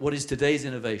 that what is today's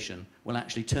innovation will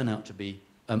actually turn out to be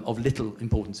of little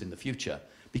importance in the future,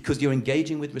 because you're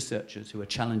engaging with researchers who are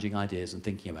challenging ideas and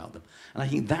thinking about them. And I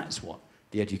think that's what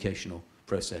the educational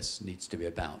process needs to be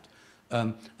about.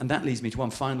 And that leads me to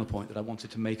one final point that I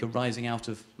wanted to make, arising out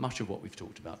of much of what we've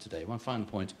talked about today. One final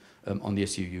point on the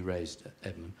issue you raised,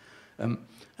 Edmund.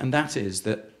 And that is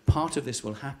that part of this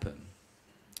will happen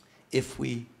if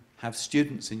we have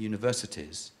students in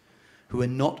universities who are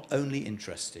not only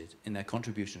interested in their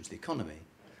contribution to the economy,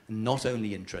 and not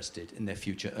only interested in their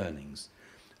future earnings.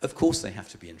 Of course they have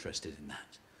to be interested in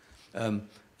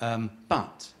that.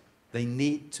 But they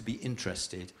need to be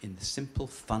interested in the simple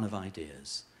fun of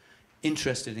ideas,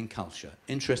 interested in culture,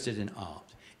 interested in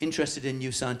art, interested in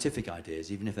new scientific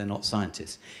ideas, even if they're not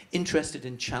scientists, interested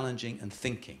in challenging and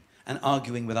thinking and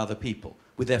arguing with other people,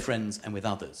 with their friends and with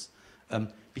others.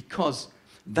 Because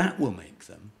that will make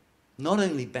them not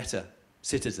only better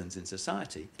citizens in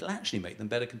society, it'll actually make them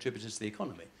better contributors to the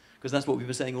economy. Because that's what we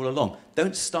were saying all along.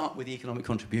 Don't start with the economic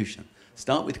contribution.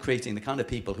 Start with creating the kind of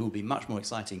people who will be much more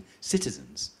exciting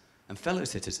citizens and fellow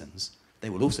citizens. They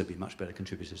will also be much better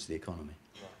contributors to the economy.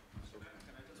 So can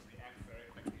I just react very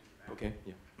Okay,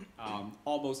 yeah.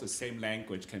 Almost the same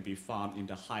language can be found in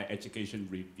the Higher Education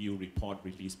Review report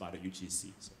released by the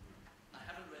UGC. So I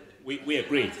haven't read it. we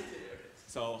agree.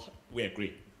 So we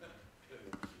agree.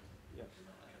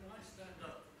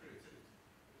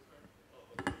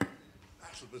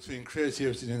 Battle between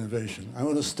creativity and innovation. I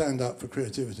want to stand up for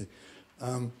creativity.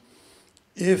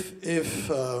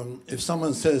 If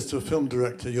someone says to a film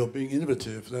director, "You're being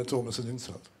innovative," that's almost an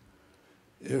insult.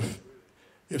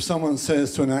 If someone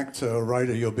says to an actor or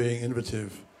writer, "You're being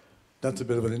innovative," that's a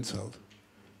bit of an insult.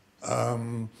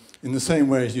 In the same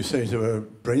way as you say to a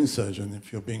brain surgeon,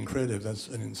 "If you're being creative," that's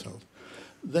an insult.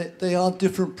 They are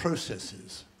different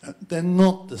processes. They're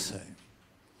not the same.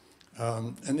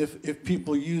 And if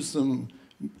people use them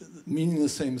meaning the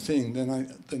same thing,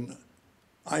 then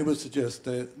I would suggest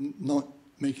they're not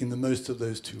making the most of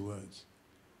those two words.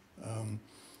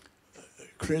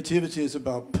 Creativity is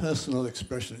about personal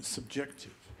expression. It's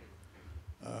subjective.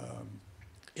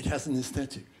 It has an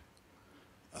aesthetic.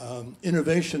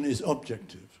 Innovation is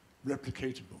objective,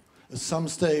 replicatable. At some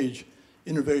stage,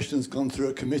 innovation has gone through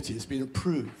a committee. It's been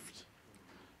approved.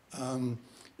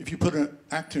 If you put an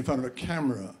actor in front of a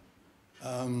camera,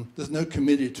 there's no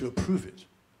committee to approve it.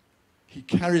 He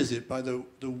carries it by the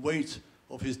weight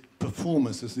of his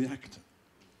performance as the actor.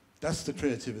 That's the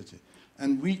creativity.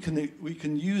 And we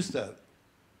can use that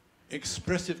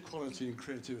expressive quality and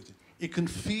creativity. It can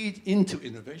feed into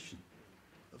innovation.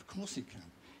 Of course it can.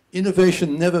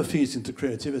 Innovation never feeds into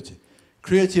creativity.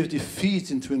 Creativity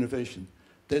feeds into innovation.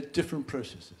 They're different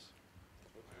processes.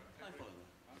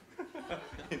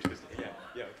 Interesting.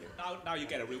 Yeah, okay. Now you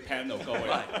get a real panel going.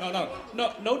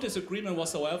 No disagreement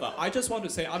whatsoever. I just want to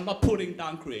say I'm not putting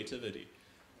down creativity.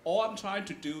 All I'm trying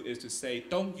to do is to say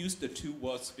don't use the two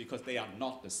words because they are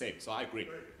not the same. So I agree.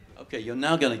 Okay, you're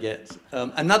now going to get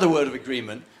another word of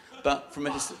agreement, but from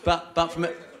a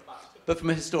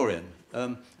historian.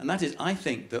 And that is, I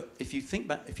think that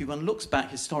if one looks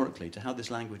back historically to how this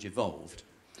language evolved,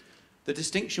 the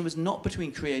distinction was not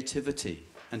between creativity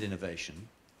and innovation.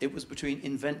 It was between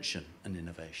invention and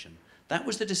innovation. That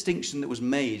was the distinction that was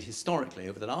made historically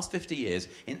over the last 50 years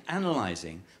in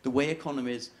analysing the way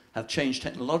economies have changed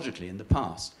technologically in the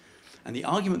past. And the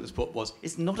argument that's put was,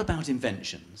 it's not about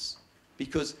inventions,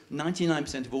 because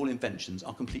 99% of all inventions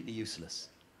are completely useless.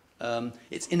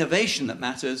 It's innovation that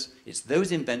matters. It's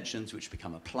those inventions which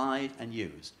become applied and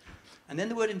used. And then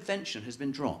the word invention has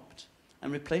been dropped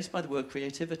and replaced by the word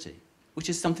creativity, which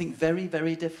is something very,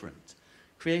 very different.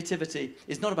 Creativity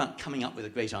is not about coming up with a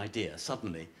great idea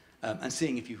suddenly and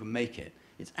seeing if you can make it.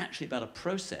 It's actually about a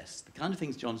process, the kind of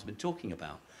things John's been talking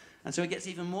about. And so it gets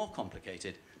even more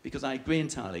complicated, because I agree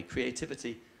entirely,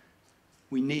 creativity,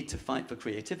 we need to fight for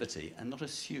creativity and not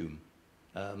assume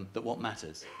that what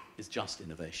matters is just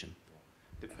innovation.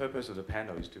 The purpose of the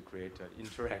panel is to create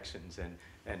interactions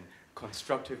and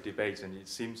constructive debates, and it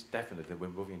seems definitely that we're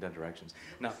moving in that direction.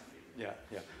 Now,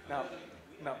 Now,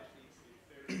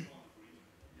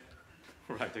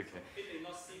 right, okay. It may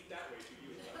not seem that way to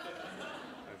you.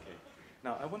 Okay.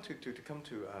 Now, I want to come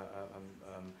to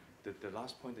the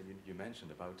last point that you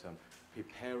mentioned about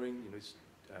preparing,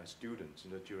 students,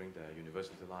 during their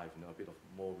university life, a bit of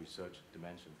more research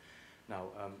dimension.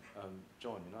 Now,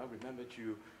 John, I remembered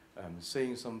you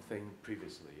saying something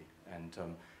previously, and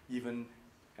even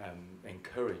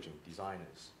encouraging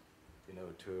designers,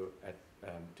 to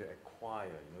acquire,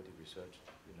 the research,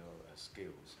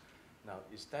 skills. Now,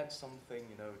 is that something,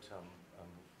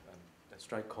 that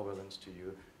strike correlance to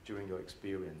you during your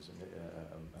experience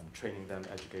and training them,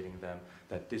 educating them,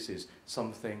 that this is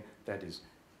something that is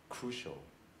crucial,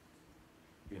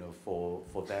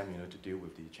 for them, to deal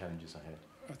with the challenges ahead?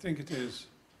 I think it is.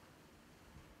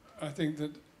 I think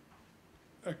that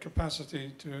a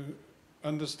capacity to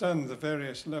understand the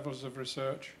various levels of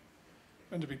research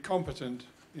and to be competent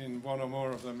in one or more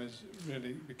of them is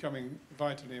really becoming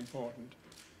vitally important.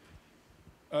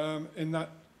 In that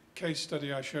case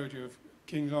study I showed you of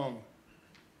King Long,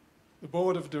 the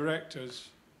board of directors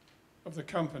of the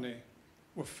company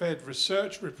were fed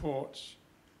research reports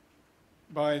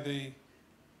by the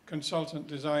consultant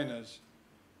designers,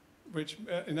 which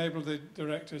enabled the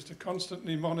directors to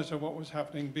constantly monitor what was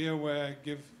happening, be aware,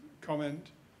 give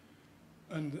comment,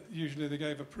 and usually they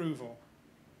gave approval.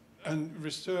 And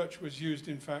research was used,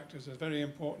 in fact, as a very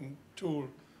important tool,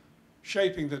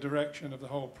 shaping the direction of the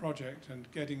whole project and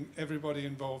getting everybody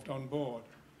involved on board.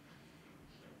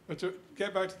 But to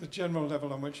get back to the general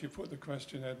level on which you put the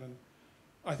question, Edmund,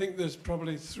 I think there's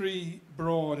probably three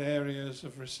broad areas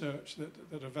of research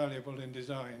that are valuable in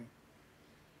design.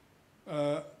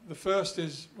 The first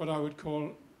is what I would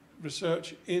call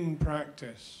research in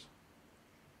practice.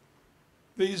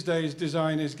 These days,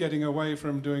 design is getting away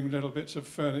from doing little bits of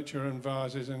furniture and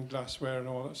vases and glassware and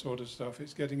all that sort of stuff.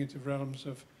 It's getting into realms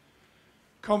of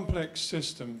complex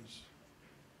systems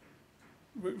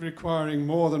requiring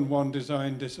more than one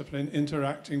design discipline,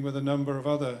 interacting with a number of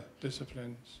other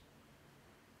disciplines.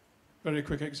 Very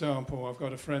quick example, I've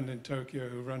got a friend in Tokyo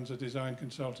who runs a design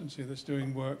consultancy that's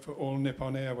doing work for all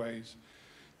Nippon Airways.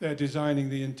 They're designing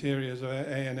the interiors of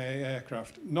ANA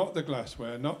aircraft, not the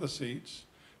glassware, not the seats,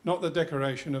 not the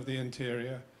decoration of the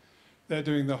interior. They're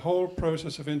doing the whole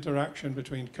process of interaction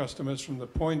between customers from the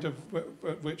point at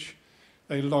which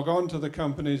they log on to the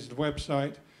company's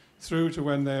website through to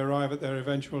when they arrive at their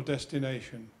eventual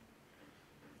destination.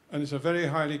 And it's a very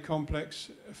highly complex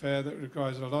affair that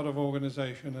requires a lot of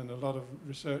organization and a lot of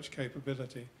research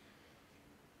capability.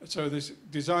 So this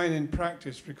design in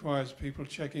practice requires people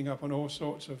checking up on all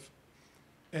sorts of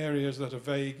areas that are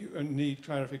vague and need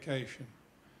clarification.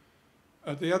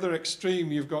 At the other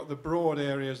extreme, you've got the broad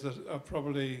areas that are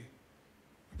probably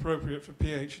appropriate for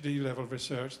PhD level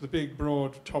research, the big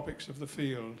broad topics of the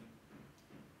field.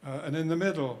 And in the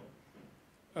middle,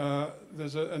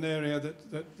 there's an area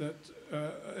that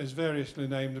is variously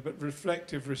named, but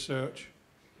reflective research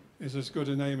is as good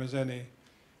a name as any.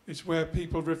 It's where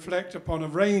people reflect upon a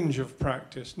range of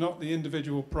practice, not the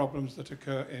individual problems that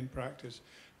occur in practice,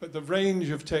 but the range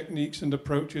of techniques and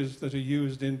approaches that are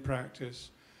used in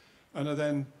practice and are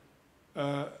then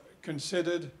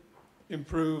considered,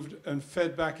 improved, and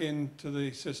fed back into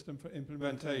the system for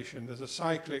implementation. There's a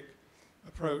cyclic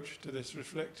approach to this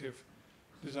reflective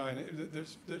design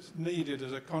that's needed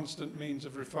as a constant means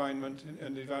of refinement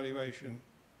and evaluation.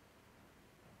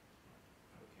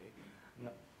 Okay. No.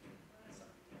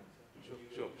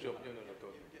 Sure.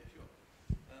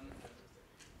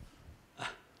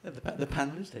 No, go. The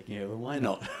panel is taking over, why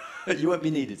not? You won't be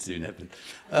needed soon, Evelyn.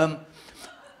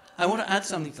 I want to add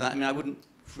something to that. I mean, I wouldn't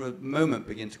for a moment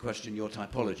begin to question your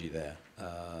typology there,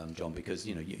 John, because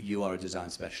you are a design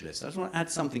specialist. I just want to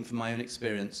add something from my own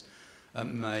experience.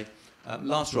 My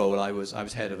last role, I was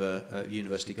head of a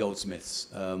university goldsmiths,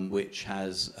 which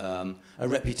has a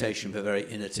reputation for very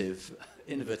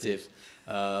innovative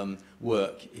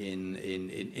work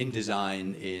in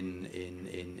design,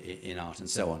 in art, and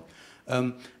so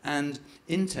on. And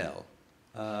Intel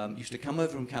used to come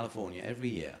over from California every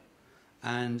year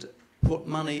and put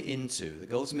money into the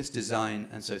goldsmiths design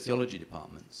and sociology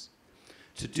departments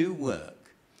to do work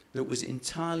that was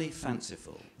entirely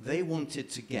fanciful. They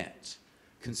wanted to get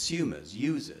consumers,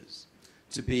 users,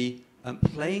 to be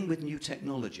playing with new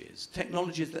technologies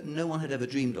that no one had ever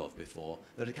dreamed of before,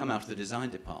 that had come out of the design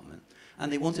department,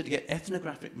 and they wanted to get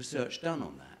ethnographic research done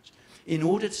on that in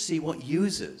order to see what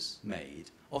users made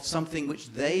of something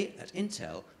which they, at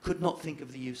Intel, could not think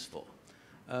of the use for.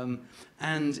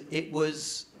 And it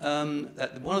was,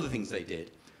 one of the things they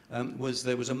did was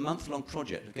there was a month-long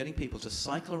project of getting people to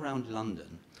cycle around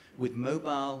London with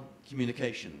mobile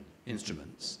communication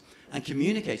instruments and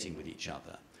communicating with each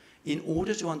other in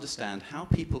order to understand how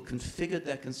people configured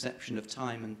their conception of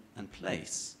time and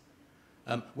place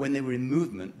when they were in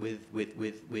movement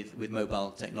with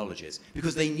mobile technologies.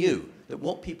 Because they knew that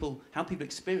how people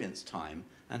experienced time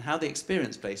and how they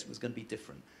experienced place was going to be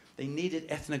different. They needed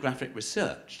ethnographic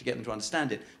research to get them to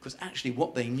understand it, because actually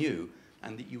what they knew,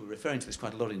 and that you were referring to this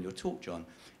quite a lot in your talk, John,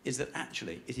 is that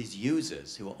actually it is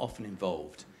users who are often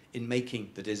involved in making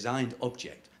the designed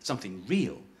object something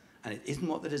real, and it isn't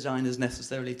what the designers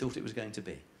necessarily thought it was going to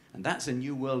be. And that's a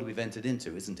new world we've entered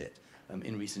into, isn't it,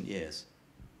 in recent years?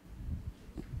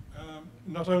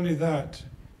 Not only that,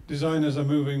 designers are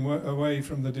moving away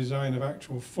from the design of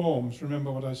actual forms.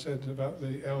 Remember what I said about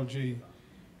the LG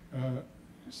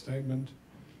statement.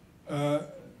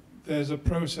 There's a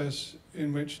process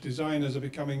in which designers are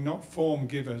becoming not form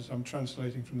givers, I'm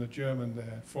translating from the German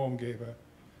there, Formgeber,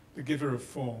 the giver of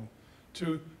form,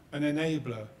 to an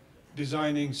enabler,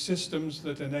 designing systems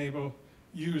that enable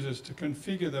users to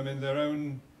configure them in their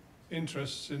own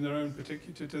interests, in their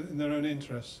own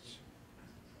interests.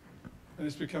 And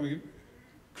it's becoming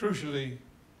crucially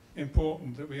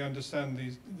important that we understand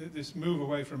this move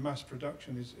away from mass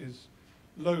production is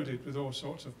loaded with all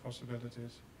sorts of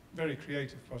possibilities, very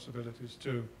creative possibilities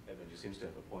too. Evan, you seem to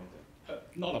have a point there.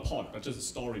 Not a point, but just a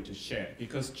story to share.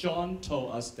 Because John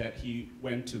told us that he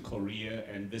went to Korea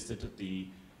and visited the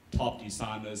top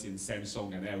designers in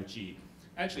Samsung and LG.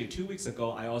 Actually, 2 weeks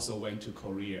ago, I also went to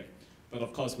Korea, but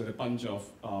of course with a bunch of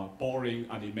boring,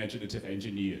 unimaginative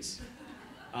engineers.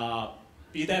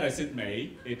 Be that as it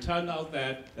may, it turned out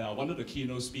that one of the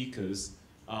keynote speakers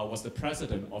was the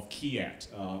president of KIAT.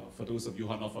 For those of you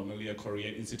who are not familiar,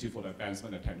 Korean Institute for the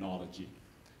Advancement of Technology.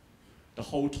 The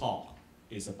whole talk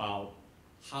is about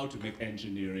how to make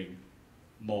engineering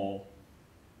more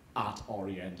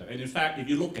art-oriented. And in fact, if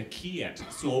you look at Kiat's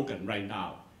slogan right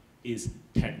now, is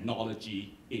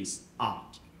technology is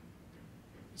art.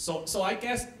 So I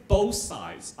guess both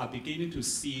sides are beginning to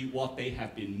see what they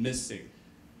have been missing,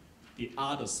 the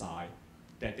other side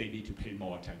that they need to pay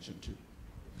more attention to.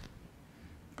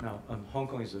 Now, Hong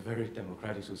Kong is a very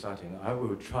democratic society, and I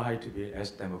will try to be as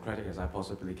democratic as I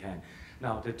possibly can.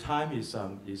 Now, the time is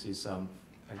an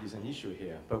issue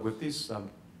here, but with this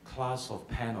class of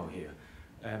panel here,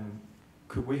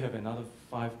 could we have another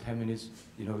 5–10 minutes,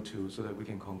 so that we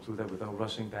can conclude that without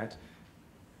rushing that?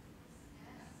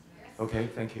 Okay,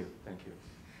 thank you.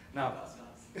 Now,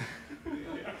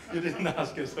 you didn't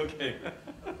ask us, okay.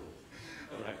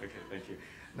 All right, okay, thank you.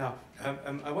 Now,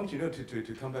 I want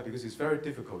to come back because it's very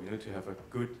difficult, to have a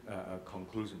good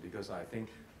conclusion, because I think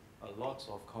a lot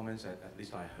of comments, at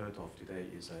least I heard of today,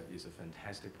 is a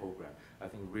fantastic program. I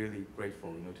think really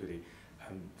grateful, to the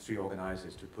three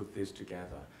organizers to put this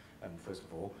together, first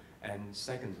of all. And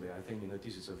secondly, I think,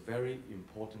 this is a very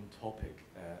important topic,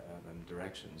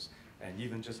 directions, and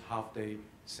even just half-day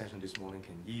session this morning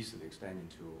can easily extend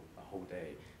into a whole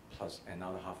day, plus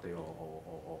another half-day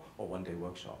or one-day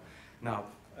workshop. Now,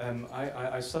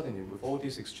 I suddenly, with all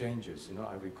these exchanges,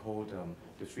 I recalled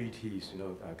the 3 T's,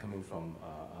 coming from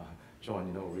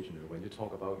John, originally. When you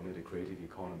talk about, the creative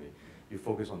economy, you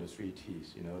focus on the 3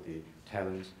 T's, the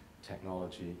talent,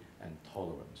 technology, and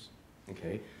tolerance,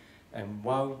 okay? And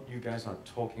while you guys are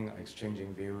talking,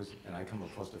 exchanging views, and I come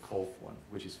across the 4th one,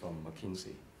 which is from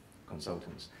McKinsey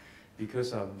Consultants,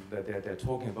 because they're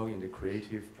talking about in the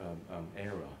creative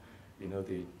era,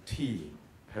 the T,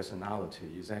 personality,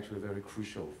 is actually very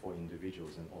crucial for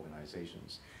individuals and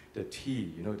organizations. The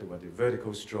T, the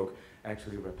vertical stroke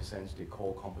actually represents the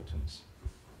core competence.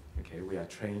 Okay, we are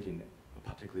trained in a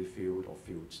particular field or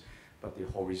fields, but the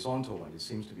horizontal one, it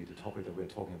seems to be the topic that we're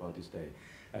talking about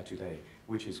today,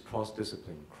 which is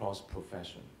cross-discipline,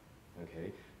 cross-profession.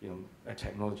 Okay,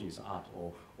 technology is art,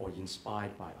 or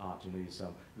inspired by art.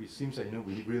 It seems that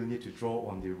we really need to draw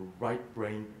on the right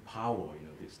brain power,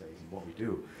 these days in what we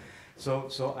do.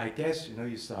 So I guess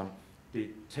it's the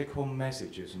take-home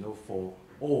messages, for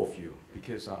all of you,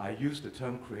 because I use the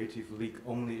term creative league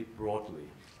only broadly,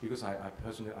 because I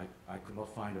personally could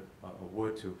not find a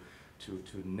word to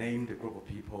name the group of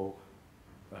people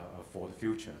for the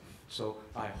future. So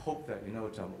I hope that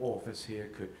all of us here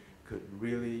could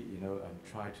really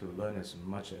try to learn as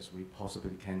much as we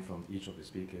possibly can from each of the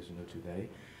speakers today,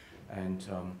 and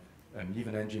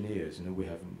even engineers. We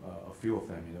have a few of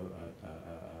them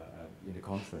in the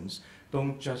conference.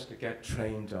 Don't just get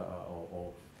trained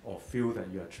or feel that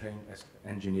you are trained as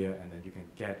engineer and then you can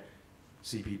get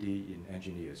CPD in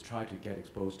engineers. Try to get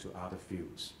exposed to other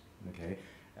fields. Okay,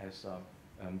 as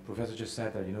Professor just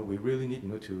said that we really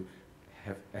need to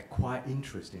acquire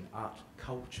interest in art,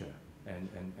 culture, and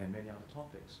many other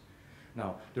topics.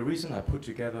 Now, the reason I put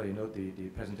together the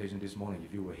presentation this morning,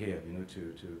 if you were here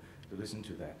to listen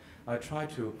to that, I try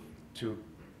to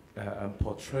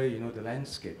portray the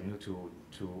landscape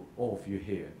to all of you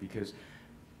here, because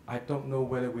I don't know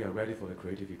whether we are ready for the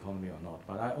creative economy or not,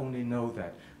 but I only know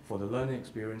that for the learning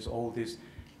experience, all these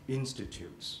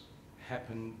institutes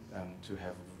happen to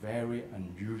have very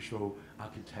unusual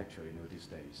architecture these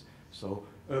days. So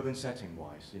urban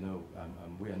setting-wise,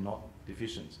 we are not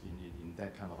deficient in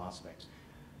that kind of aspects.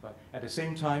 But at the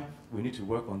same time, we need to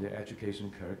work on the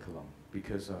education curriculum,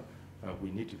 because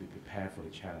we need to be prepared for the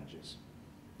challenges.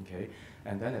 Okay,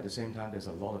 and then at the same time, there's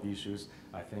a lot of issues.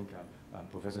 I think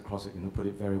Professor Crossett put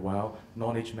it very well.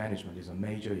 Knowledge management is a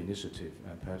major initiative,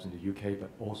 perhaps in the UK,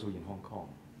 but also in Hong Kong.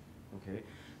 Okay,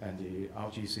 and the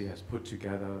RGC has put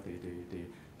together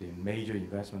the major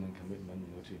investment and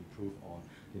commitment to improve on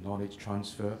the knowledge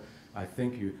transfer. I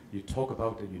think you talk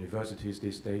about the universities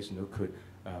these days could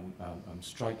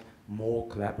strike more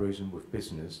collaboration with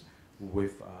business,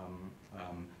 with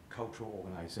cultural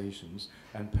organizations,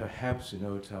 and perhaps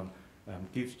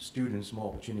give students more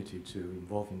opportunity to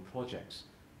involve in projects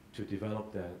to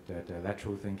develop their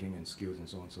lateral thinking and skills and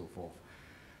so on and so forth.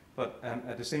 But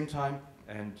at the same time,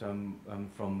 and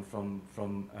from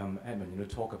Edmund,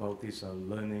 talk about this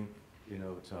learning,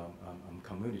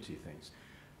 community things.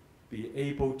 Be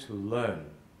able to learn,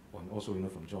 and also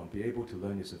from John, be able to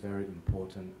learn is a very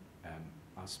important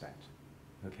aspect.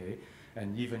 Okay,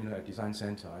 and even at Design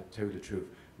Center, I tell you the truth,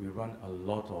 we run a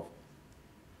lot of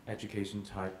education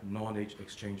type knowledge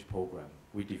exchange program.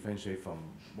 We differentiate from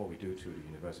what we do to the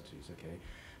universities. Okay,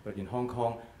 but in Hong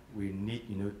Kong, we need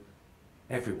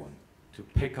everyone to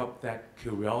pick up that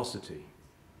curiosity.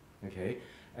 Okay,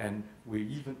 and we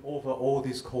even offer all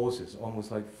these courses almost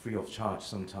like free of charge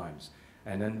sometimes.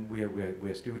 And then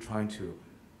we're still trying to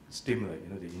stimulate, you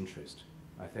know, the interest.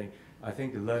 I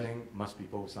think the learning must be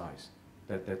both sides.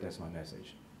 That's my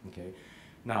message. Okay.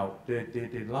 Now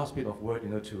the last bit of word, you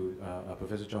know, to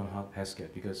Professor John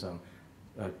Haskett, because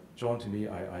John, to me,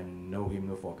 I know him, you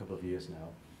know, for a couple of years now,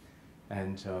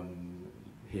 and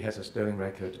he has a sterling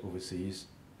record overseas,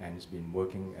 and he's been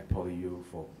working at PolyU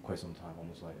for quite some time,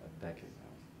 almost like a decade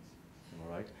now.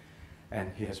 All right,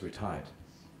 and he has retired.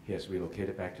 He has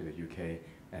relocated back to the UK,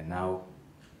 and now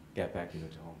get back, you know,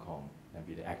 to Hong Kong and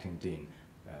be the acting dean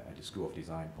at the School of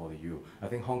Design, PolyU. I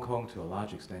think Hong Kong, to a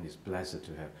large extent, is blessed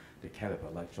to have the caliber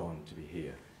like John to be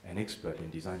here, an expert in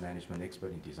design management,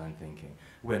 expert in design thinking.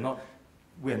 We're not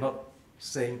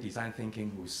saying design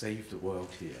thinking will save the world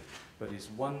here, but it's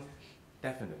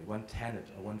definitely one tenet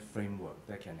or one framework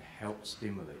that can help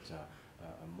stimulate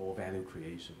more value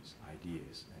creations,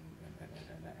 ideas,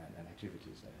 and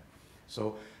activities there.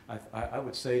 So I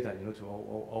would say that, you know, to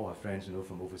all our friends, you know,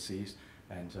 from overseas,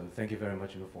 and thank you very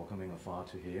much, you know, for coming afar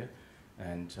to here.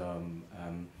 And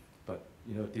but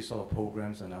you know, these sort of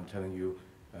programs, and I'm telling you,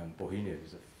 Bohemia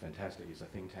is fantastic. It's a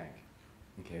think tank.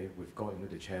 Okay, we've got, you know,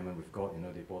 the chairman, we've got, you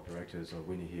know, the board directors of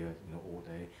Winnie here, you know, all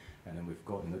day, and then we've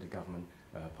got, you know, the government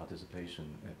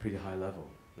participation at pretty high level,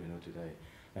 you know, today,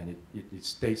 and it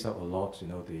states out a lot, you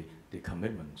know, the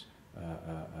commitment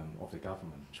of the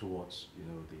government towards, you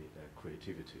know, the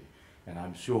creativity, and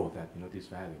I'm sure that, you know, this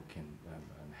value can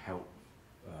help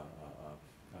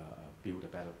build a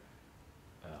better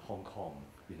Hong Kong,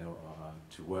 you know,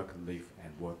 to work, live,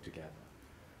 and work together.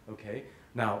 Okay,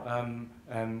 now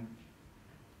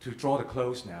to draw the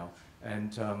close now,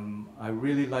 and I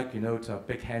really like, you know, to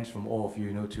big hands from all of you,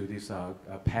 you know, to this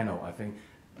panel. I think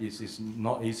it's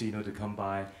not easy, you know, to come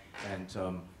by,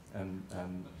 and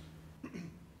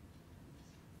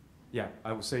yeah,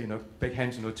 I would say, you know, big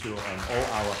hands, you know, to all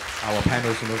our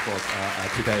panels, you know,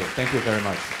 for today. Thank you very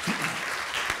much.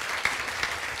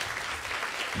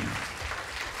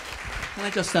 Can I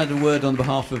just add a word on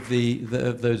behalf of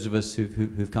those of us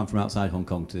who've come from outside Hong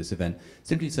Kong to this event?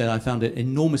 Simply to say I found it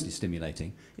enormously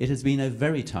stimulating. It has been a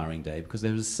very tiring day because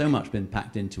there has so much been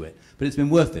packed into it, but it's been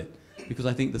worth it because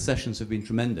I think the sessions have been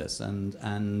tremendous, and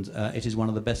it is one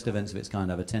of the best events of its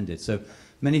kind I've attended. So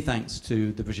many thanks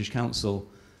to the British Council,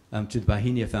 to the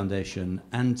Bauhinia Foundation,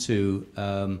 and to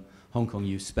Hong Kong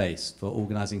Youth Space for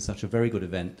organising such a very good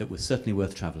event that was certainly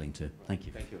worth travelling to. Thank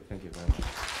you. Thank you. Thank you very much.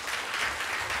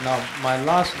 Now, my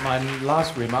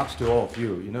last remarks to all of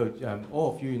you. You know,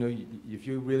 all of you, you know, if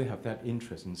you really have that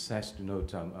interest in zest, you know,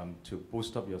 to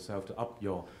boost up yourself, to up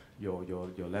your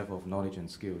level of knowledge and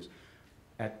skills,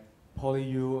 at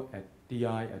PolyU, at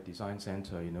DI, at Design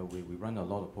Center, you know, we run a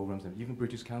lot of programs, and even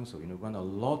British Council, you know, run a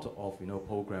lot of, you know,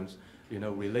 programs, you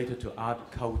know, related to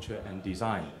art, culture, and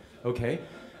design. Okay,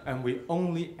 and we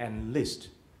only enlist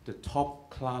the top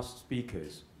class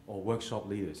speakers or workshop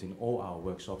leaders in all our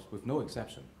workshops, with no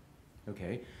exception.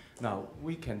 Okay, now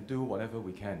we can do whatever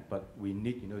we can, but we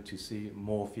need, you know, to see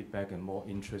more feedback and more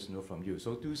interest, you know, from you.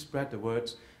 So do spread the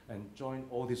words and join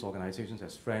all these organizations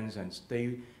as friends, and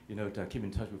stay, you know, to keep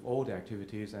in touch with all the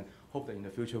activities, and hope that in the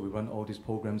future we run all these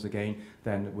programs again.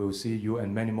 Then we'll see you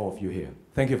and many more of you here.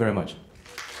 Thank you very much.